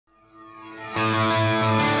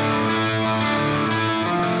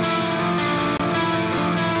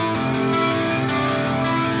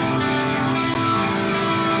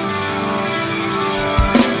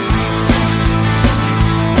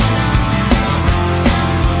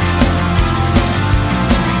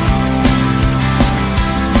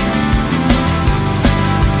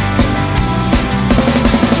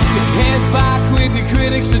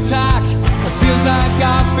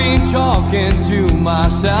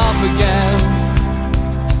off again.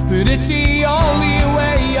 But it's the only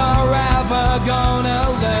way you're ever gonna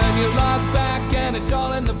learn. You look back and it's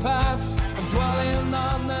all in the past. I'm dwelling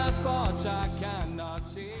on the thoughts I cannot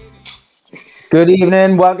see. Good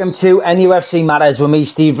evening. Welcome to NUFC Matters with me,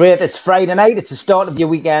 Steve Wraith. It's Friday night. It's the start of your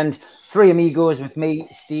weekend. Three amigos with me,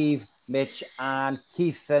 Steve, Mitch, and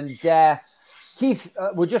Keith. And Keith,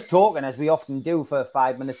 we're just talking as we often do for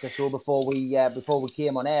 5 minutes or so before we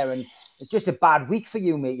came on air, and it's just a bad week for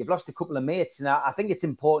you, mate. You've lost a couple of mates, and I think it's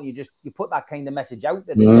important you put that kind of message out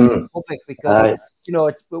to the public because you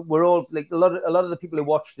know we're all like a lot of the people who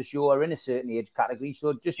watch the show are in a certain age category.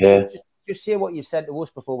 So just say what you said to us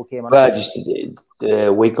before we came on. Well, just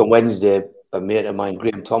the week on Wednesday, a mate of mine,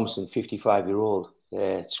 Graham Thompson, 55-year-old,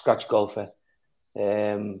 scratch golfer,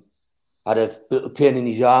 had a little pain in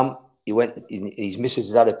his arm. He went. His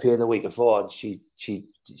missus had a pain the week before, and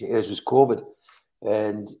hers was COVID.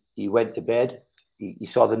 And he went to bed. He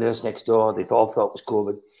saw the nurse next door. They all thought it was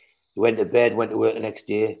COVID. He went to bed, went to work the next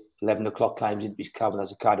day. 11 o'clock, climbs into his cabin,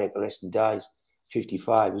 has a cardiac arrest and dies.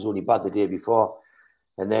 55. It was only bad the day before.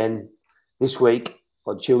 And then this week,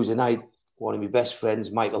 on Tuesday night, one of my best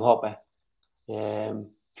friends, Michael Hopper,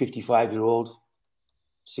 55-year-old,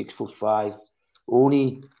 6'5",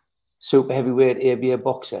 only super heavyweight ABA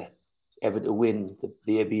boxer ever to win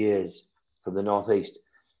the ABAs from the Northeast.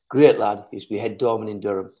 Great lad. He used to be head doorman in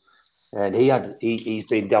Durham. And he's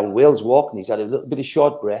been down Wales walking. He's had a little bit of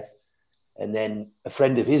short breath. And then a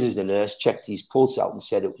friend of his, as the nurse, checked his pulse out and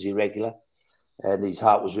said it was irregular. And his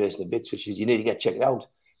heart was racing a bit. So she said, you need to get checked out.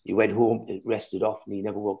 He went home, it rested off, and he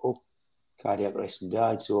never woke up. Cardiac arrest and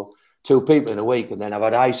died. So 2 people in a week. And then I've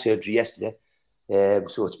had eye surgery yesterday.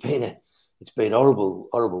 So it's been a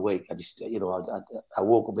horrible week. I just, I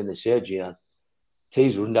woke up in the surgery and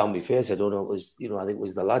tears run down my face. I don't know. It was, I think it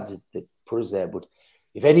was the lads that put us there. But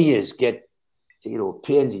if any of us get,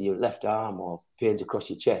 pains in your left arm or pains across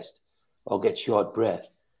your chest or get short breath,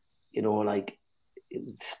 like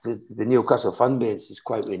the Newcastle fan base is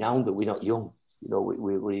quite renowned, but we're not young.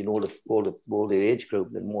 We're in older age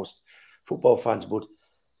group than most football fans. But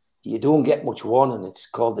you don't get much warning. It's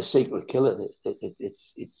called the secret killer.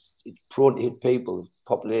 It's prone to hit people,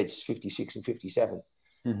 popular age 56 and 57.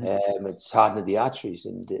 Mm-hmm. It's hardening the arteries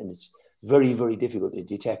and it's very, very difficult to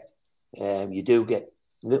detect. You do get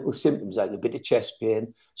little symptoms like a bit of chest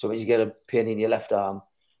pain. Sometimes you get a pain in your left arm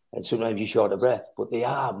and sometimes you're short of breath. But they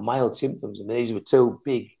are mild symptoms. I mean, these were 2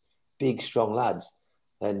 big, strong lads.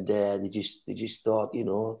 And they just thought,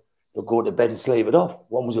 they'll go to bed and sleep it off.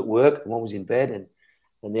 One was at work and one was in bed and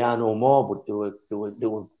they are no more. But they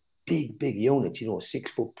were big units,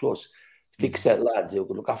 6 foot plus, thick set lads who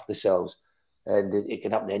could look after themselves. And it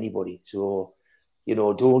can happen to anybody. So,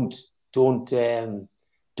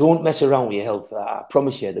 don't mess around with your health. I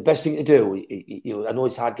promise you, the best thing to do, I know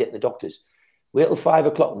it's hard getting the doctors. Wait till 5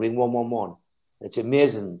 o'clock and ring 111. It's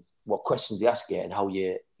amazing what questions they ask you and how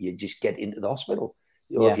you just get into the hospital.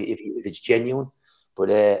 If it's genuine.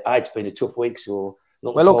 But it's been a tough week. So,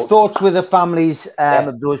 thoughts with the families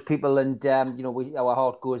of those people, and our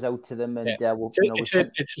heart goes out to them. And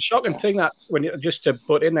it's a shocking thing that just to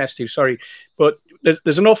put in there, Steve. Sorry, but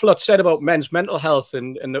there's an awful lot said about men's mental health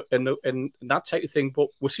and that type of thing, but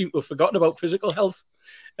we seem to have forgotten about physical health,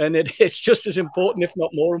 and it's just as important, if not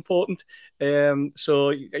more important.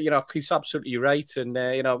 So Keith's absolutely right, and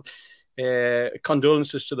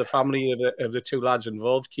condolences to the family of the 2 lads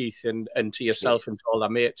involved, Keith, and to yourself and to all their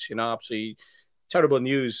mates. Absolutely. Terrible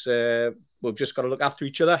news. We've just got to look after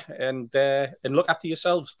each other and look after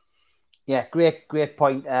yourselves. Yeah, great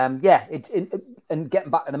point. And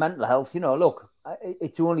getting back to the mental health, look,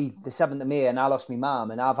 it's only the 7th of May and I lost my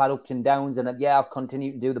mum and I've had ups and downs and I've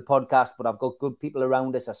continued to do the podcast, but I've got good people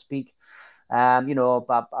around us. I speak. I've gone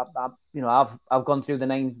through the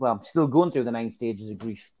 9. Well, I'm still going through the 9 stages of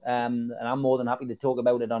grief, and I'm more than happy to talk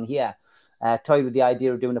about it on here. Toyed with the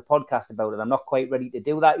idea of doing a podcast about it. I'm not quite ready to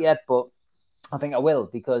do that yet, but I think I will,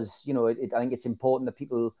 because I think it's important that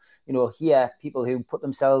people hear people who put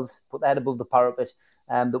their head above the parapet,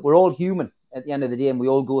 that we're all human at the end of the day, and we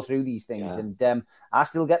all go through these things. Yeah. And I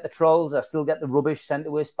still get the trolls, I still get the rubbish sent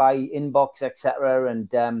to us by inbox, etc. And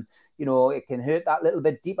it can hurt that little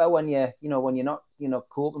bit deeper when you're not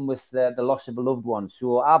coping with the loss of a loved one.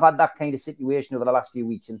 So I've had that kind of situation over the last few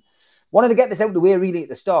weeks, and wanted to get this out of the way really at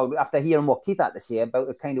the start after hearing what Keith had to say about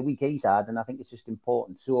the kind of week he's had, and I think it's just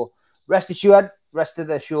important. So rest assured, rest of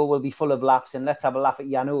the show will be full of laughs, and let's have a laugh at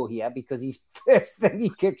Yano here, because his first thing he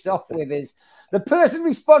kicks off with is the person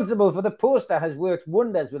responsible for the poster has worked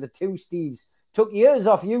wonders with the 2 Steves. Took years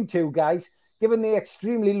off you 2 guys. Given the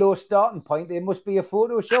extremely low starting point, they must be a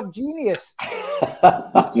Photoshop genius.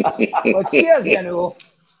 Well, cheers, Yano.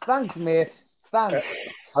 Thanks, mate. Thanks.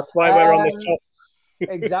 That's why we're on the top.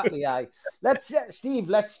 Exactly. Let's Steve.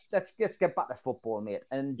 Let's get back to football, mate.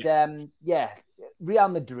 And Real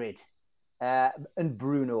Madrid and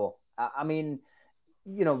Bruno. I mean,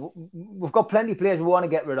 you know, we've got plenty of players we want to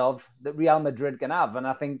get rid of that Real Madrid can have, and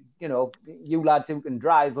I think, you know, you lads who can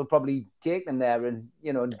drive will probably take them there and,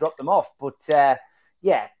 you know, and drop them off. But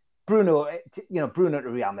Bruno, Bruno to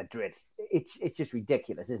Real Madrid, it's just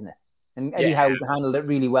ridiculous, isn't it? And Eddie Howe handled it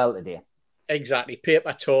really well today. Exactly.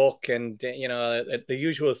 Paper talk and, you know, the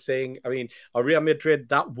usual thing. I mean, are Real Madrid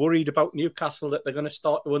that worried about Newcastle that they're going to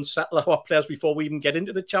start to unsettle our players before we even get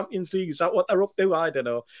into the Champions League? Is that what they're up to? I don't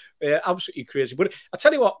know. Absolutely crazy. But I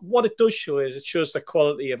tell you what it does show is it shows the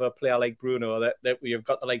quality of a player like Bruno, that we have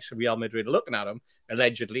got the likes of Real Madrid looking at him,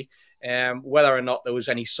 allegedly. Whether or not there was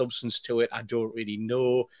any substance to it, I don't really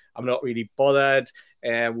know. I'm not really bothered.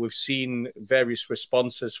 We've seen various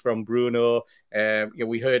responses from Bruno.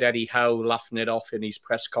 We heard Eddie Howe laughing it off in his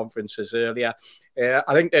press conferences earlier.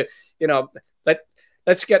 I think that, you know,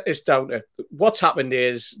 let's get this down to what's happened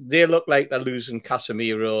is they look like they're losing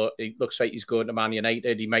Casemiro. It looks like he's going to Man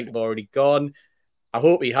United. He might have already gone. I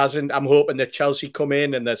hope he hasn't. I'm hoping that Chelsea come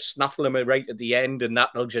in and they snaffle him right at the end, and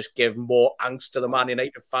that'll just give more angst to the Man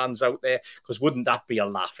United fans out there, because wouldn't that be a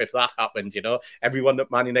laugh if that happened, you know? Everyone that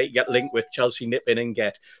Man United get linked with, Chelsea nip in and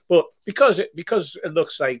get. But because it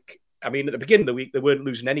looks like, I mean, at the beginning of the week, they weren't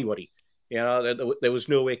losing anybody. You know, there was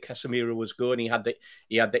no way Casemiro was going. He had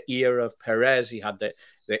the ear of Perez. He had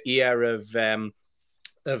the ear of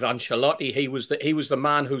Ancelotti. He was the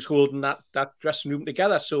man who's holding that dressing room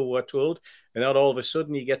together, so we're told. And then all of a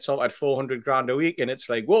sudden he gets out at 400 grand a week, and it's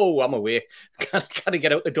like, whoa, I'm away. Gotta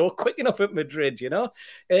get out the door quick enough at Madrid, you know.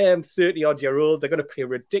 30-odd-year-old, they're going to pay a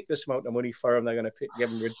ridiculous amount of money for him. They're going to give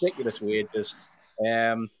him ridiculous wages.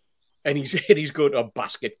 And he's going to a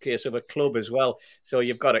basket case of a club as well. So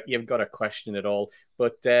you've got to question it all.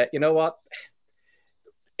 But you know what?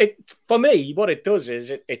 For me, what it does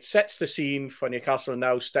is it sets the scene for Newcastle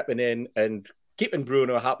now stepping in and keeping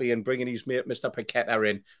Bruno happy and bringing his mate, Mr. Paqueta,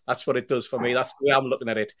 in. That's what it does for me. That's the way I'm looking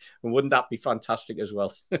at it. And wouldn't that be fantastic as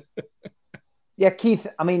well? Yeah, Keith,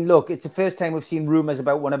 I mean, look, it's the first time we've seen rumours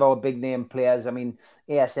about one of our big-name players. I mean,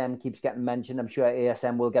 ASM keeps getting mentioned. I'm sure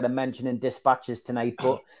ASM will get a mention in dispatches tonight.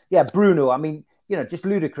 But, yeah, Bruno, I mean, you know, just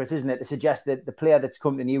ludicrous, isn't it, to suggest that the player that's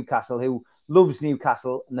come to Newcastle, who loves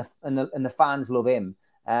Newcastle and the fans love him,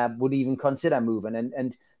 would even consider moving.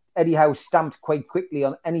 And Eddie Howe stamped quite quickly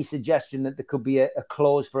on any suggestion that there could be a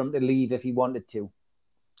clause for him to leave if he wanted to.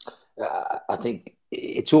 I think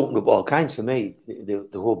it's opened up all kinds for me, the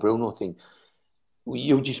whole Bruno thing.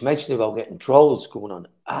 You just mentioned about getting trolls going on.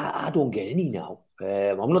 I don't get any now.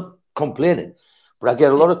 I'm not complaining, but I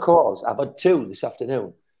get a lot of calls. I've had 2 this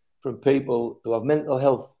afternoon from people who have mental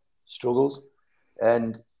health struggles.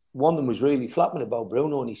 And one of them was really flapping about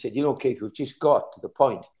Bruno. And he said, you know, Keith, we've just got to the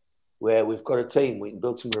point where we've got a team we can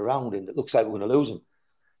build something around, and it looks like we're going to lose him.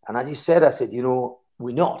 And I said, you know,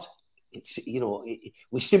 we're not. It's, you know,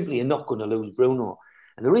 we simply are not going to lose Bruno.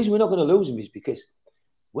 And the reason we're not going to lose him is because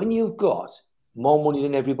when you've got more money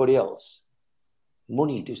than everybody else,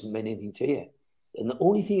 money doesn't mean anything to you. And the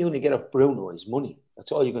only thing you're going to get off Bruno is money.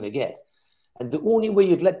 That's all you're going to get. And the only way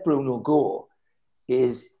you'd let Bruno go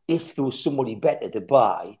is if there was somebody better to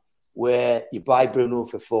buy, where you buy Bruno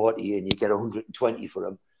for 40 and you get 120 for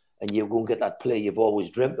him, and you go and get that player you've always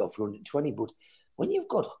dreamt of for 120. But when you've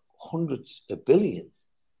got hundreds of billions,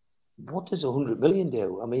 what does 100 million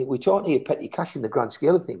do? I mean, we're talking here petty cash in the grand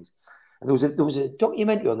scale of things. And there was a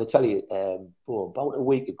documentary on the telly about a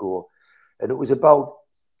week ago, and it was about,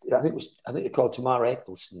 I think they called Tamara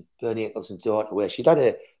Eccleston, Bernie Eccleston's daughter, where she'd had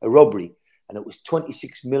a robbery, and it was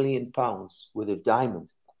 £26 million worth of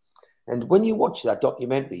diamonds. And when you watch that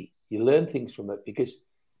documentary, you learn things from it, because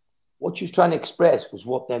what she was trying to express was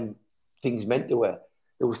what them things meant to her.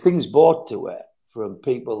 There was things bought to her from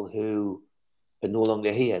people who are no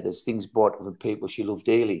longer here. There's things bought from people she loved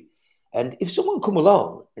dearly. And if someone come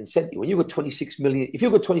along and said to you, when you've got 26 million, if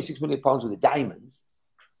you've got 26 million pounds worth of diamonds,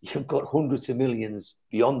 you've got hundreds of millions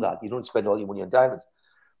beyond that. You don't spend all your money on diamonds.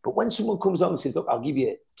 But when someone comes along and says, look, I'll give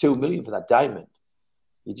you 2 million for that diamond,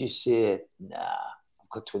 you just say, nah, I've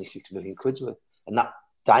got 26 million quid's worth. And that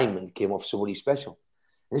diamond came off somebody special.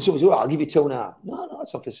 And someone says, well, I'll give you 2.5. No,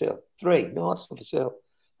 it's not for sale. 3, no, it's not for sale.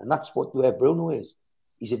 And that's where Bruno is.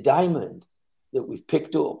 He's a diamond that we've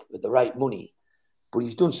picked up at the right money. But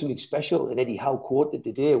he's done something special. And Eddie Howe quoted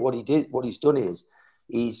today what he's done is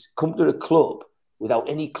he's come to a club without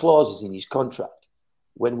any clauses in his contract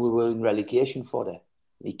when we were in relegation fodder.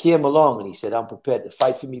 And he came along and he said, I'm prepared to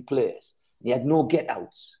fight for me players. And he had no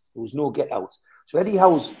get-outs. There was no get-outs. So Eddie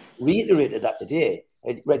Howe's reiterated that today.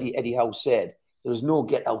 Eddie Howe said, there was no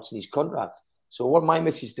get-outs in his contract. So what my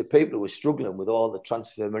message to people who are struggling with all the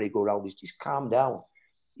transfer merry-go-round is just calm down.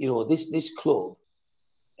 You know, this club,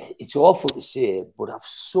 it's awful to say, but have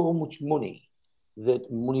so much money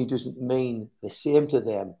that money doesn't mean the same to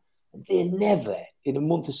them. And they're never, in a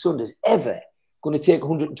month of Sundays, ever going to take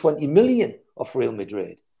 120 million off Real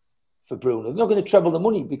Madrid for Bruno. They're not going to treble the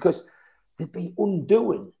money because they'd be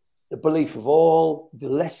undoing the belief of all the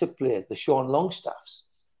lesser players, the Sean Longstaffs,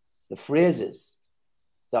 the Frasers,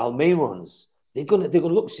 the Almirons. They're going to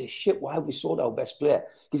look and say, shit, why have we sold our best player?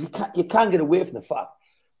 Because you can't get away from the fact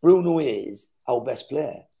Bruno is our best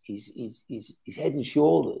player. He's head and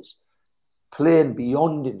shoulders playing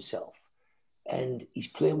beyond himself. And he's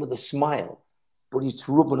playing with a smile, but he's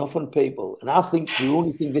rubbing off on people. And I think the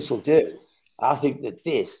only thing this will do, I think that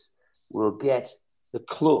this will get the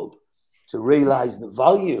club to realise the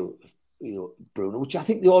value of, you know, Bruno, which I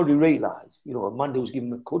think they already realise. You know, Amanda was giving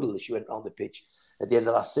him a cuddle as she went on the pitch at the end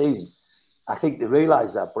of last season. I think they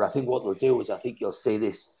realise that, but I think what they'll do is I think you'll see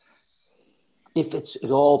this, if it's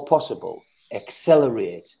at all possible,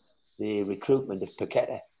 accelerate the recruitment of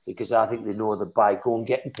Paqueta, because I think they know that by going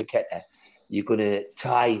getting Paqueta, you're going to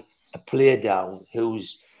tie a player down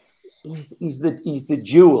who's he's the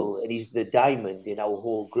jewel and he's the diamond in our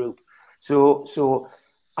whole group. So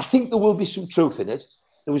I think there will be some truth in it.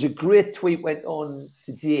 There was a great tweet went on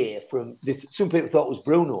today from some people thought it was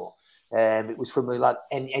Bruno. It was from the lad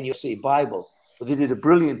NUC Bible, but they did a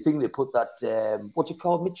brilliant thing. They put that what's it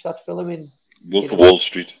called, Mitch? That film in Wolf of Wall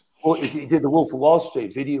Street. Oh, he did the Wolf of Wall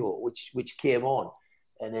Street video, which came on,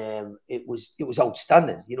 and it was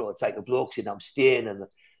outstanding. You know, it's like the blokes in I'm staying, and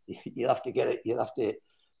you'll have to get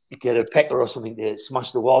a pecker or something to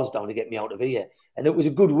smash the walls down to get me out of here. And it was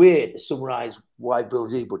a good way to summarise why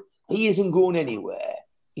Bruno's here. But he isn't going anywhere.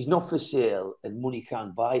 He's not for sale, and money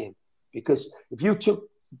can't buy him. Because if you took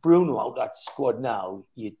Bruno out of that squad now,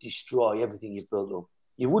 you'd destroy everything you've built up.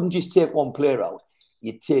 You wouldn't just take one player out.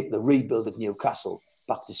 You'd take the rebuild of Newcastle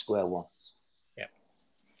back to square one.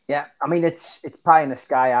 Yeah, I mean, it's pie in the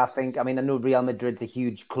sky, I think. I mean, I know Real Madrid's a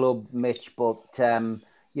huge club, Mitch, but,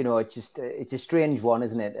 you know, it's a strange one,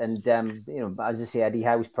 isn't it? And, you know, as I say, Eddie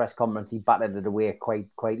Howe's press conference, he batted it away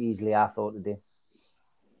quite easily, I thought, today.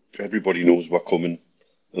 Everybody knows we're coming,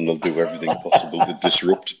 and they'll do everything possible to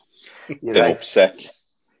disrupt You're and right. upset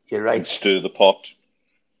You're right. and stir the pot.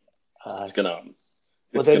 It's going to happen.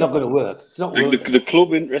 But they're not going to work. It's not working. The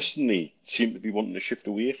club, interestingly, seem to be wanting to shift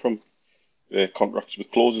away from contracts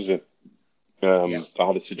with clauses in. I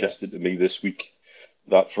had it suggested to me this week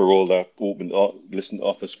that for all their open listening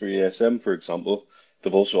offers for ASM, for example,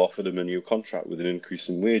 they've also offered him a new contract with an increase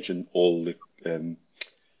in wage and all the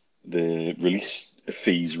release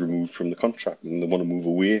fees removed from the contract, and they want to move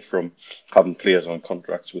away from having players on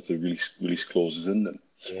contracts with the release clauses in them.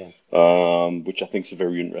 Which I think is a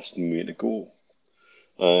very interesting way to go.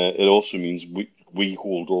 It also means we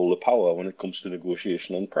hold all the power when it comes to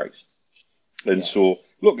negotiation on price. And so,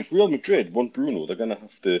 look, if Real Madrid want Bruno, they're going to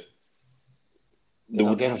have to. They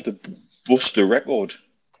would have to bust a record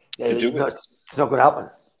to do it. It's not going to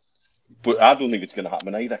happen. But I don't think it's going to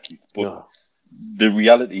happen either, Keith. But the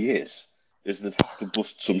reality is they have to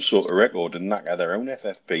bust some sort of record and knock out their own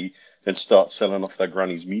FFP and start selling off their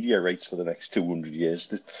granny's media rights for the next 200 years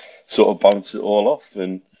to sort of balance it all off.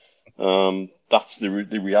 And that's the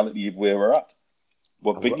reality of where we're at.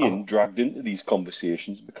 We're being dragged into these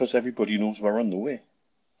conversations because everybody knows we're on the way.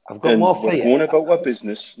 I've got more for you. We're going about our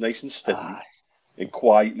business nice and steadily and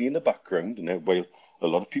quietly in the background. And while a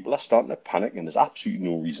lot of people are starting to panic, and there's absolutely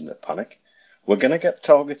no reason to panic, we're going to get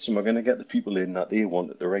targets and we're going to get the people in that they want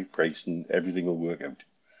at the right price, and everything will work out.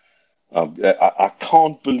 I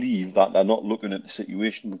can't believe that they're not looking at the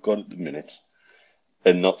situation we've got at the minute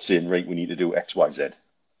and not saying, right, we need to do X, Y, Z,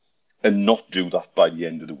 and not do that by the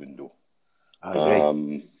end of the window. I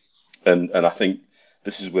agree. And I think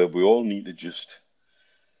this is where we all need to just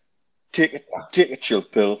take a chill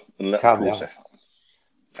pill and let the process happen.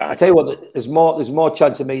 I tell you what, there's more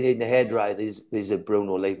chance of me needing a hairdryer. There's a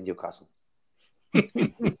Bruno leaving Newcastle.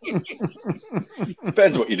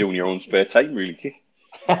 Depends what you do in your own spare time, really, Keith.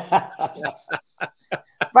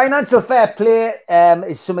 Financial fair play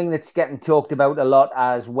is something that's getting talked about a lot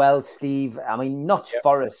as well, Steve. I mean, Notts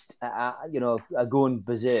Forest, you know, are going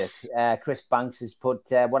berserk. Chris Banks has put,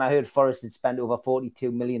 when I heard Forest had spent over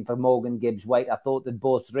 42 million for Morgan Gibbs White, I thought they'd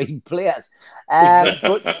both read players.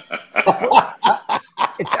 But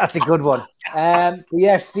that's a good one.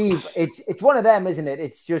 Yeah, Steve, it's one of them, isn't it?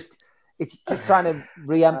 It's just trying to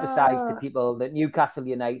re-emphasize to people that Newcastle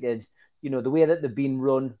United, you know, the way that they've been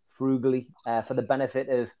run frugally for the benefit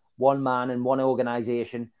of one man and one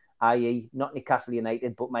organisation, i.e. not Newcastle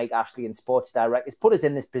United, but Mike Ashley and Sports Direct, has put us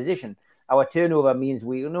in this position. Our turnover means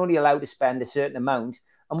we're only allowed to spend a certain amount,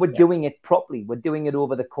 and we're doing it properly. We're doing it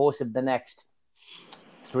over the course of the next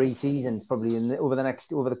 3 seasons, probably over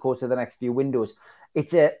the course of the next few windows.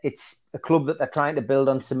 It's a club that they're trying to build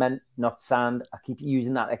on cement, not sand. I keep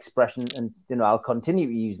using that expression, and I'll continue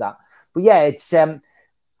to use that. But yeah, it's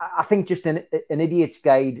I think just an idiot's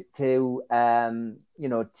guide to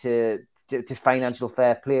to financial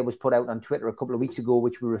fair play was put out on Twitter a couple of weeks ago,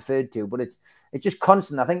 which we referred to. But it's just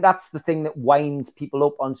constant. I think that's the thing that winds people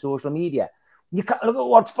up on social media. You can't look at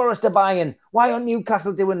what Forest are buying. Why aren't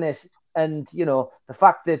Newcastle doing this? And, the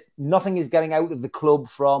fact that nothing is getting out of the club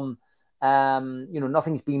from,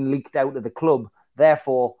 nothing's been leaked out of the club.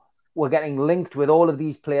 Therefore, we're getting linked with all of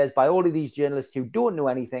these players by all of these journalists who don't know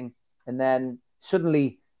anything. And then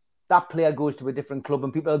suddenly that player goes to a different club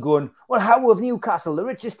and people are going, well, how have Newcastle, the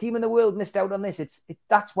richest team in the world, missed out on this?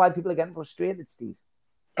 That's why people are getting frustrated, Steve.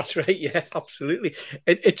 That's right. Yeah, absolutely.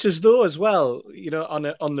 It's as though, as well,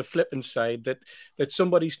 on the flipping side, that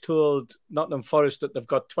somebody's told Nottingham Forest that they've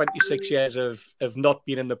got 26 years of not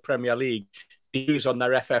being in the Premier League to use on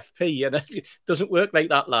their FFP, and it doesn't work like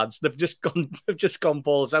that, lads. They've just gone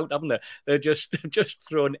balls out, haven't they? They've just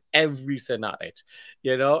thrown everything at it,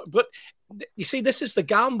 But you see, this is the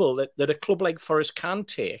gamble that a club like Forest can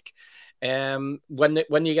take. When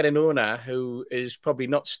you get an owner who is probably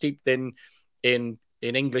not steeped in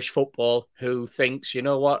English football, who thinks, you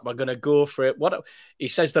know what, we're going to go for it. He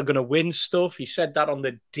says they're going to win stuff. He said that on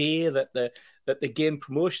the day that they gained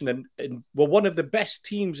promotion and were one of the best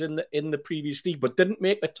teams in the previous league, but didn't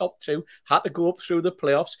make the top 2, had to go up through the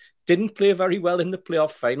playoffs, didn't play very well in the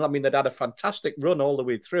playoff final. I mean, they'd had a fantastic run all the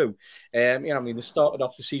way through. They started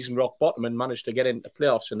off the season rock bottom and managed to get into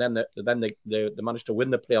playoffs, and then they managed to win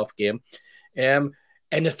the playoff game.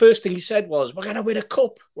 And the first thing he said was, we're going to win a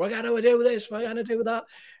cup. We're going to do this. We're going to do that.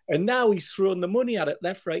 And now he's throwing the money at it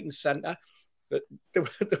left, right and centre.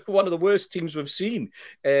 One of the worst teams we've seen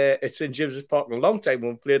at St James's Park in a long time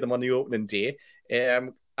when we played them on the opening day.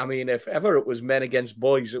 If ever it was men against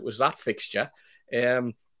boys, it was that fixture.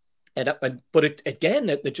 But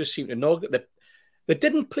they just seem to know that they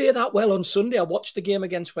didn't play that well on Sunday. I watched the game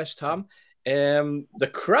against West Ham. The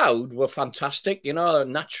crowd were fantastic.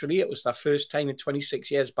 Naturally, it was their first time in 26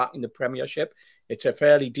 years back in the Premiership. It's a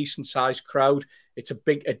fairly decent sized crowd. It's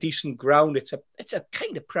a decent ground. It's a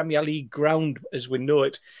kind of Premier League ground as we know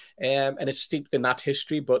it, and it's steeped in that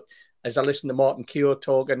history. But as I listened to Martin Keogh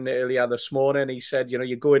talking earlier this morning, he said,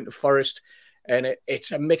 you go into Forest and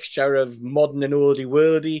it's a mixture of modern and oldie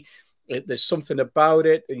worldy. There's something about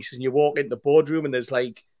it. And he says, you walk into the boardroom and there's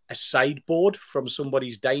like a sideboard from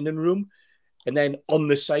somebody's dining room. And then on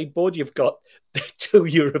the sideboard, you've got the 2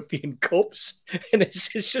 European Cups, and it's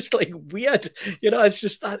just like weird,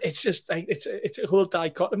 it's a whole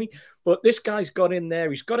dichotomy. But this guy's got in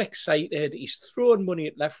there, he's got excited, he's throwing money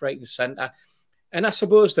at left, right, and centre. And I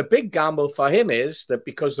suppose the big gamble for him is that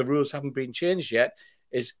because the rules haven't been changed yet,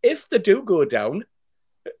 is if they do go down,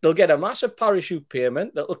 they'll get a massive parachute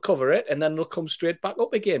payment that'll cover it, and then they'll come straight back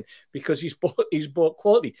up again because he's bought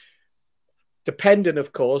quality, depending,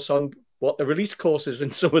 of course, on what the release course is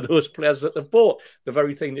in some of those players that they've bought. The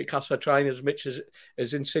very thing that Newcastle are trying, as Mitch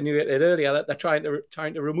has insinuated earlier, that they're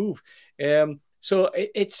trying to remove. So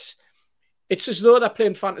it's as though they're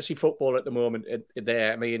playing fantasy football at the moment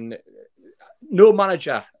there. I mean, no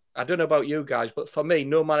manager, I don't know about you guys, but for me,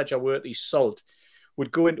 no manager worth his salt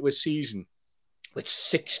would go into a season with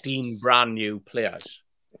 16 brand new players.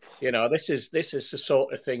 This is the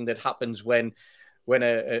sort of thing that happens when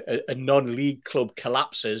a non-league club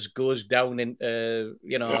collapses, goes down into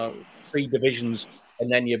 3 divisions, and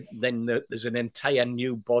then there's an entire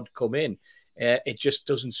new bod come in. It just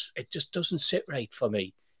doesn't sit right for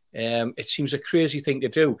me. It seems a crazy thing to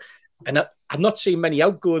do, and I'm not seeing many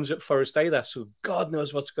outgoings at Forest either. So God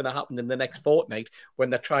knows what's going to happen in the next fortnight when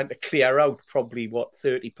they're trying to clear out probably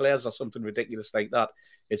 30 players or something ridiculous like that.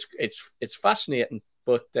 It's fascinating,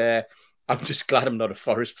 but. I'm just glad I'm not a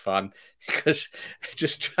Forest fan because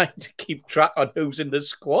just trying to keep track on who's in the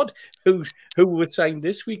squad, who was signed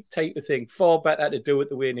this week type of thing. Far better to do it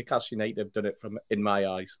the way Newcastle United have done it in my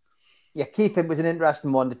eyes. Yeah, Keith, it was an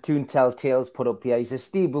interesting one. The Toon Tell Tales put up here. He says,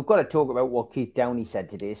 Steve, we've got to talk about what Keith Downey said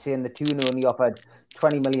today, saying the Toon only offered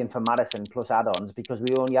 20 million for Maddison plus add-ons because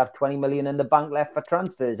we only have 20 million in the bank left for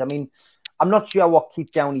transfers. I mean, I'm not sure what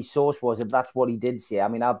Keith Downey's source was, if that's what he did say. I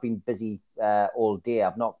mean, I've been busy all day.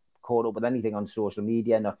 I've not caught up with anything on social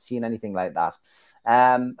media, not seen anything like that.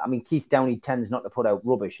 I mean, Keith Downey tends not to put out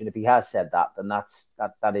rubbish, and if he has said that, then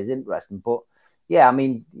that is interesting. But yeah, I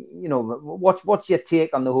mean, what's your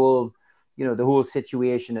take on the whole, you know, the whole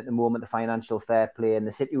situation at the moment, the financial fair play and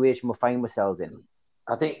the situation we find ourselves in.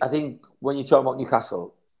 I think when you talk about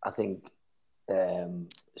Newcastle, I think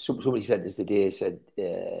somebody said this today, said,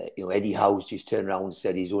 you know, Eddie Howe's just turned around and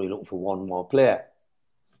said he's only looking for one more player.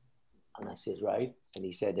 And I said, right. And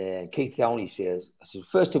he said, Keith Downey says, I said,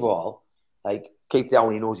 first of all, like, Keith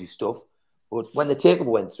Downey knows his stuff. But when the takeover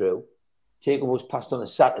went through, takeover was passed on a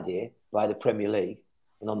Saturday by the Premier League.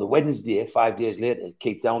 And on the Wednesday, 5 days later,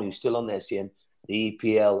 Keith Downey was still on there saying the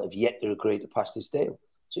EPL have yet to agree to pass this deal.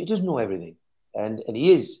 So he doesn't know everything. And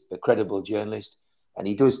he is a credible journalist. And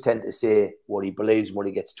he does tend to say what he believes and what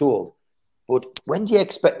he gets told. But when do you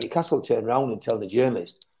expect Newcastle to turn around and tell the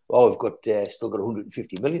journalist, oh, we've got still got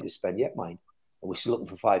 150 million to spend yet, mind, and we're still looking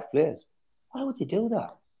for 5 players? Why would they do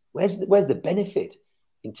that? Where's the benefit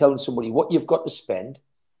in telling somebody what you've got to spend,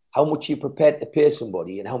 how much you're prepared to pay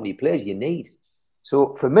somebody, and how many players you need?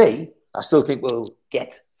 So for me, I still think we'll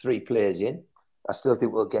get 3 players in. I still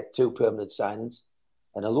think we'll get 2 permanent signings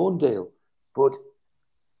and a loan deal. But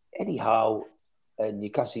anyhow,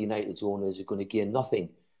 Newcastle United's owners are going to gain nothing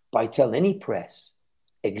by telling any press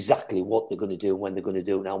exactly what they're going to do, when they're going to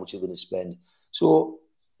do, and how much they're going to spend. So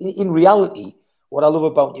in reality, what I love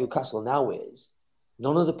about Newcastle now is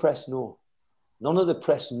none of the press know. None of the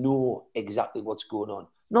press know exactly what's going on.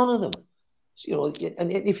 None of them. So, you know,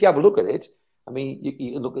 and if you have a look at it, I mean,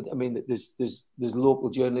 you look at. I mean, there's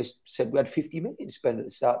local journalists said we had 50 million to spend at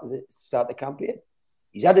the start of the campaign.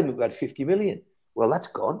 He's adamant we had 50 million. Well, that's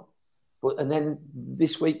gone. But and then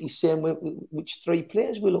this week he's saying which 3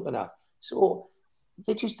 players we're looking at. So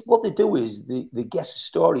they just what they do is they guess a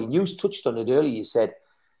story. And you touched on it earlier. You said,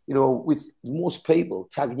 you know, with most people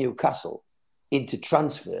tag Newcastle into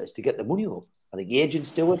transfers to get the money up. I think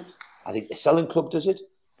agents do it. I think the selling club does it.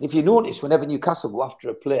 And if you notice, whenever Newcastle go after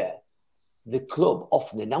a player, the club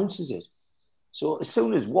often announces it. So as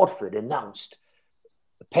soon as Watford announced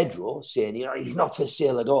Pedro saying, you know, he's not for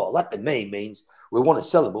sale at all, that to me means we want to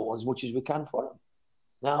sell him as much as we can for him.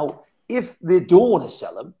 Now, if they don't want to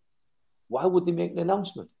sell him, why would they make an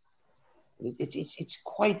announcement? It's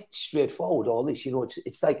quite straightforward, all this. You know,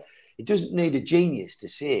 it's like it doesn't need a genius to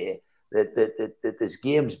say that there's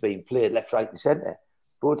games being played left, right and centre.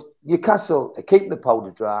 But Newcastle are keeping the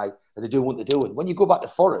powder dry and they're doing what they're doing. When you go back to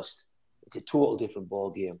Forest, it's a total different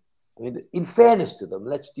ball game. I mean, in fairness to them,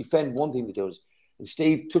 let's defend one thing they do. And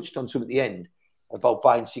Steve touched on some at the end about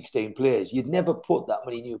buying 16 players. You'd never put that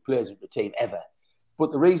many new players into the team ever.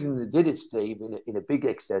 But the reason they did it, Steve, in a big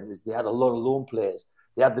extent, is they had a lot of loan players.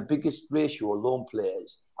 They had the biggest ratio of loan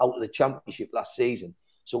players out of the Championship last season.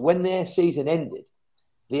 So when their season ended,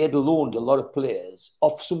 they had loaned a lot of players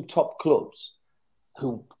off some top clubs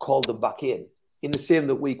who called them back in the same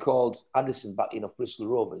that we called Anderson back in off Bristol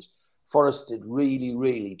Rovers. Forest had really,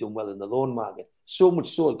 really done well in the loan market. So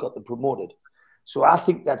much so it got them promoted. So I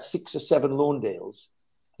think that 6 or 7 loan deals,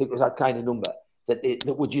 I think it was that kind of number,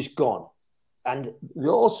 that were just gone. And there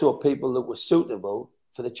were also people that were suitable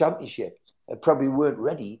for the Championship and probably weren't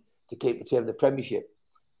ready to keep the team in the Premiership.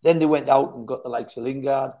 Then they went out and got the likes of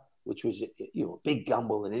Lingard, which was, you know, a big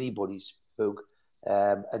gamble in anybody's book.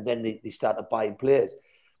 And then they started buying players.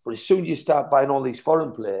 But as soon as you start buying all these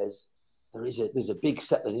foreign players, there's a big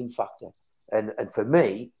settling in factor. And for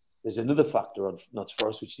me, there's another factor on Notts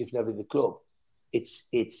Forest, which is never the club.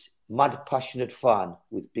 It's mad, passionate fan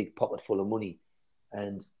with big pocket full of money.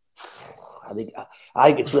 And I think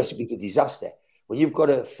it's a recipe for disaster. When you've got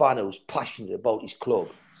a fan who's passionate about his club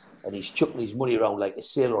and he's chucking his money around like a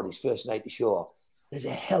sailor on his first night ashore, there's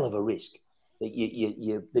a hell of a risk that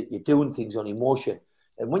you're doing things on emotion.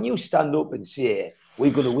 And when you stand up and say,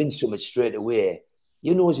 we're going to win something straight away,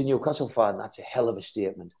 you know, as a Newcastle fan, that's a hell of a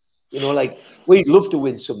statement. You know, like, we'd love to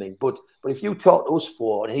win something, but if you talk to us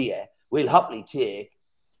 4 here, we'll happily take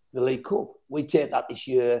the League Cup. We take that this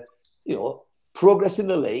year, you know, progress in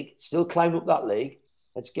the league, still climb up that league.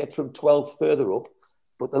 Let's get from 12 further up.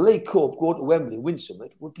 But the League Cup, going to Wembley, win something,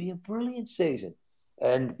 would be a brilliant season.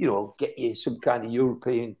 And, you know, get you some kind of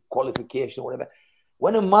European qualification or whatever.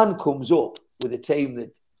 When a man comes up with a team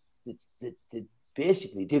that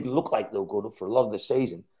basically didn't look like they were going up for a lot of the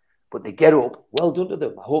season, but they get up, well done to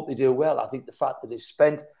them. I hope they do well. I think the fact that they've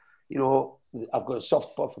spent, you know, I've got a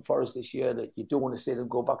soft spot for Forest this year that you don't want to see them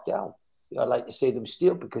go back down. You know, I'd like to see them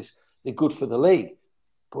still because they're good for the league.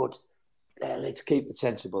 But let's keep it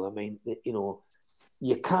sensible. I mean, you know,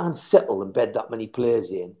 you can't settle and bed that many players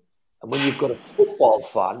in. And when you've got a football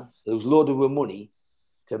fan who's loaded with money,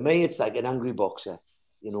 to me, it's like an angry boxer.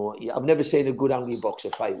 You know, I've never seen a good angry boxer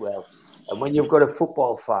fight well. And when you've got a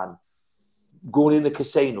football fan going in the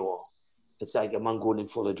casino, it's like a man going in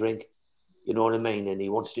full of drink. You know what I mean? And he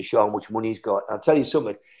wants to show how much money he's got. I'll tell you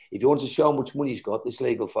something. If he wants to show how much money he's got, this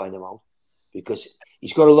league will find him out, because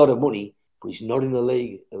he's got a lot of money, but he's not in the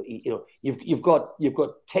league. You've got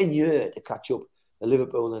 10 years to catch up a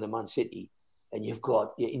Liverpool and a Man City, and you've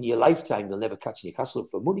got in your lifetime they'll never catch Newcastle up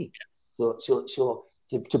for money. So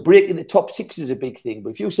to break in the top 6 is a big thing. But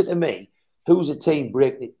if you said to me, who's a team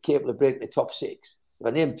capable of breaking the top 6? If I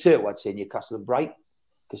named 2, I'd say Newcastle and Brighton,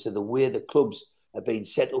 because of the way the clubs are being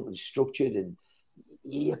set up and structured, and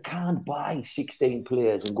you can't buy 16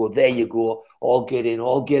 players and go, there you go, all get in,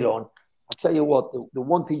 all get on. I'll tell you what, the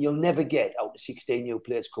one thing you'll never get out of 16 new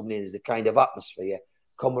players coming in is the kind of atmosphere,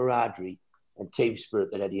 camaraderie, and team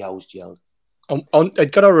spirit that Eddie Howe's gelled.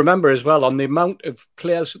 I've got to remember as well, on the amount of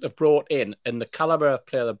players that they've brought in and the calibre of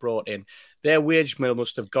player they've brought in, their wage bill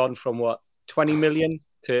must have gone from, 20 million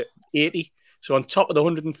to 80. So on top of the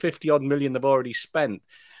 150 odd million they've already spent,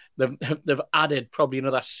 they've added probably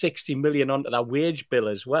another 60 million onto that wage bill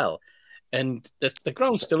as well. And the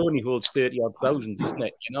ground still only holds 30-odd thousand, isn't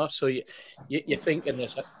it? So you're thinking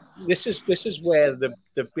this is where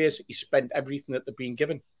they've basically spent everything that they've been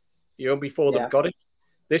given, before they've got it.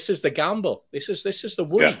 This is the gamble. This is the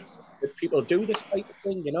worry that people do this type of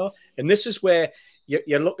thing, And this is where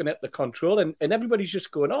you're looking at the control, and everybody's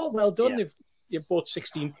just going, "Oh, well done! Yeah. You've bought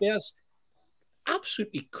 16 players."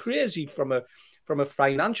 Absolutely crazy from a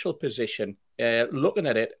financial position, looking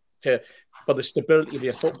at it for the stability of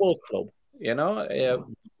your football club.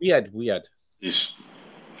 Weird. He's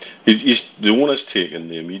the one has taken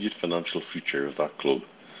the immediate financial future of that club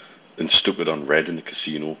and stuck it on red in the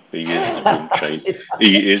casino. He is the drunk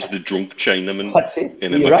He is the drunk Chinaman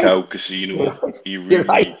in a Macau casino. He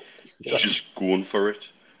really is just going for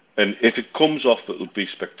it. And if it comes off, it'll be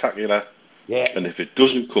spectacular. Yeah. And if it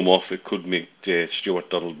doesn't come off, it could make Stuart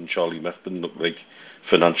Donald and Charlie Methven look like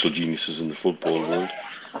financial geniuses in the football world.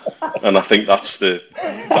 And I think that's the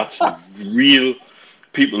real.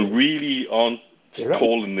 People really aren't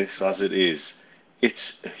calling this as it is.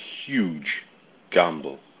 It's a huge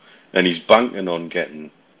gamble, and he's banking on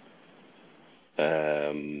getting.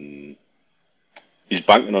 He's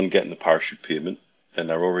banking on getting the parachute payment, and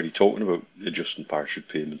they're already talking about adjusting parachute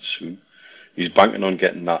payments soon. He's banking on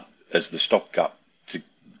getting that as the stopgap to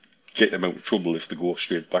get them out of trouble if they go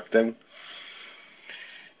straight back down.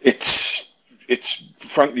 It's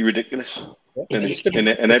frankly ridiculous,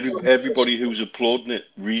 and everybody who's applauding it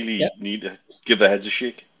really need to give their heads a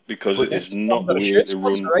shake, because it is not the way to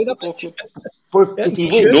run.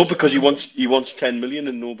 No, because he wants 10 million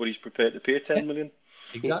and nobody's prepared to pay 10 million.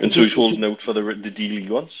 Exactly. And so he's holding out for the deal he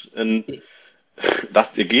wants, and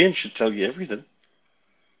that again should tell you everything.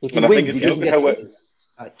 And I think if you look at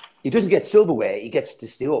how he doesn't get silverware, he gets to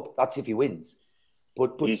stay up. That's if he wins.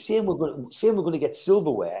 But saying we're going to get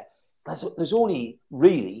silverware, there's only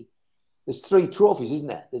really there's 3 trophies, isn't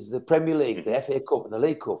there? There's the Premier League, the FA Cup, and the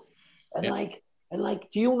League Cup. And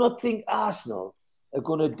do you not think Arsenal are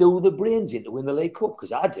going to do the brains in to win the League Cup?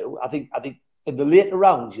 Because I do. I think in the later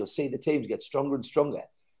rounds you'll see the teams get stronger and stronger.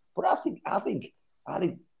 But I think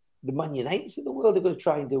the Man Uniteds of the world are going to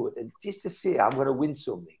try and do it. And just to say I'm going to win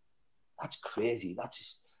something, that's crazy.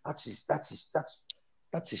 That's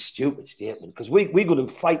a stupid statement, because we're going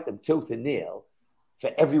to fight them tooth and nail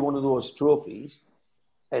for every one of those trophies,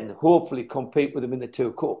 and hopefully compete with them in the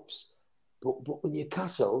 2 cups. But when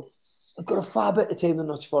Newcastle, they've got a far better team than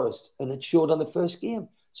Notts Forest, and it showed on the first game.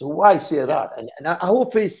 So why say that? And I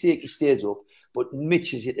hope for his sake he stays up. But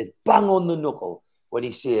Mitch has hit it bang on the knuckle when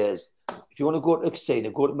he says, if you want to go to a casino,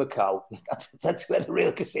 go to Macau. That's where the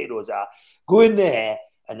real casinos are. Go in there.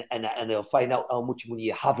 And they'll find out how much money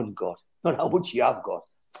you haven't got, not how much you have got.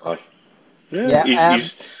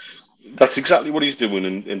 That's exactly what he's doing.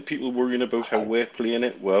 And people worrying about how we're playing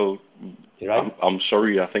it. Well, I'm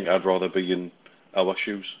sorry. I think I'd rather be in our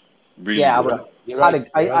shoes. Really,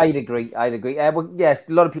 I'd agree. A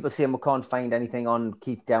lot of people saying we can't find anything on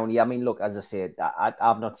Keith Downey. I mean, look, as I said,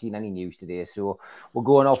 I've not seen any news today, so we're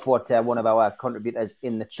going off what one of our contributors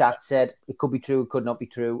in the chat said. It could be true, it could not be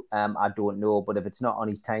true. I don't know, but if it's not on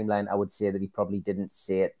his timeline, I would say that he probably didn't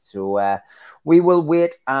say it. So we will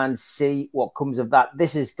wait and see what comes of that.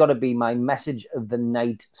 This has got to be my message of the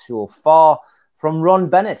night so far from Ron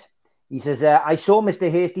Bennett. He says, I saw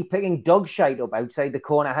Mr. Hasty picking dog shite up outside the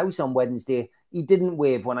corner house on Wednesday. He didn't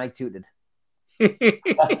wave when I tooted.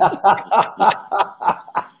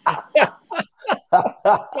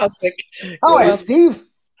 How are you, Steve?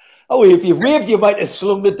 Oh, if you've waved, you might have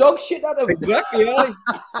slung the dog shit at him. Exactly, Dog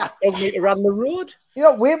meat around the road. You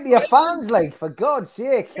know, wave to your fans, like, for God's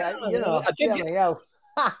sake. I did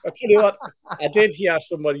I tell you what, I did hear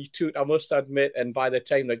somebody toot, I must admit, and by the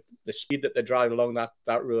time the speed that they drive along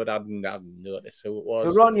that road, I didn't notice who it was.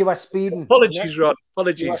 So, Ron, you were speeding. Apologies, Ron.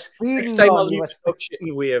 Apologies. You were speeding, Next time Ron, I'll leave the dog shit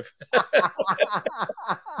and wave.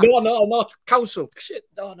 No, not council. Shit,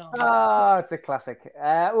 no. Oh, it's a classic.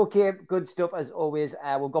 Okay, good stuff as always.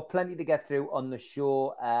 We've got plenty to get through on the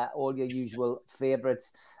show. All your usual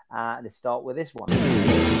favourites. Let's start with this one.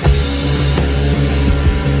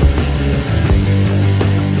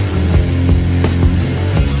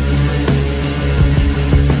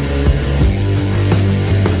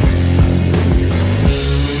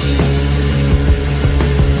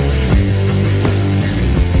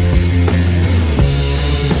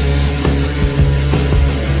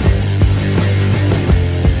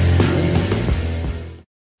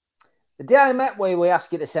 The day I met, where we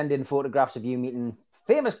ask you to send in photographs of you meeting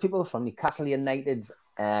famous people from Newcastle United's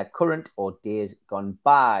current or days gone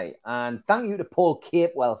by. And thank you to Paul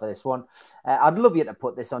Capewell for this one. I'd love you to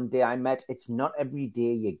put this on Day I Met. It's not every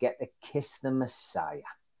day you get to kiss the Messiah.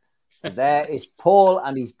 So there is Paul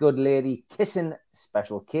and his good lady kissing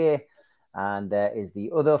Special K. And there is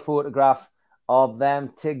the other photograph of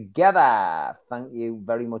them together. Thank you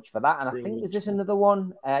very much for that. And I think, was this another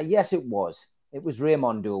one? Yes, it was. It was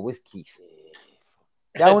Raymondo with Keith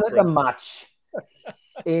down at the match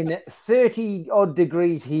in 30-odd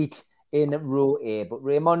degrees heat in row A. But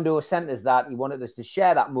Raymondo sent us that. He wanted us to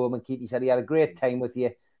share that moment, Keith. He said he had a great time with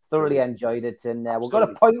you, thoroughly enjoyed it. And we've got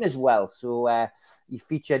a point as well. So he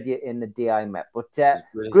featured you in the Day I Met. But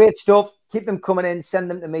great stuff. Keep them coming in. Send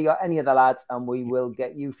them to me or any of the lads, and we will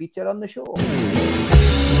get you featured on the show.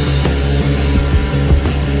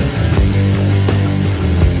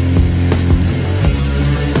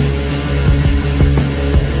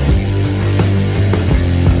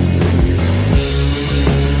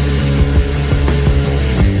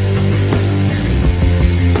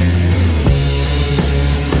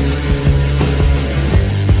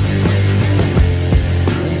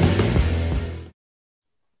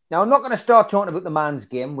 Now, I'm not going to start talking about the man's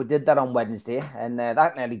game. We did that on Wednesday, and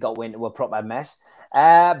that nearly got into a proper mess.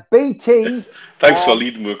 BT... Thanks for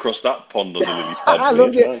leading me across that pond on the lily pad. I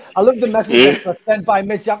loved it. I love the message sent by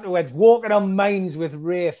Mitch afterwards, walking on mines with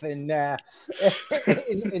Wraith in the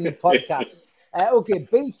podcast. Okay,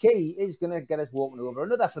 BT is going to get us walking over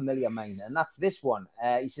another familiar mine, and that's this one.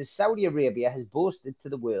 He says, Saudi Arabia has boasted to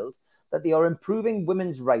the world that they are improving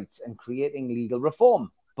women's rights and creating legal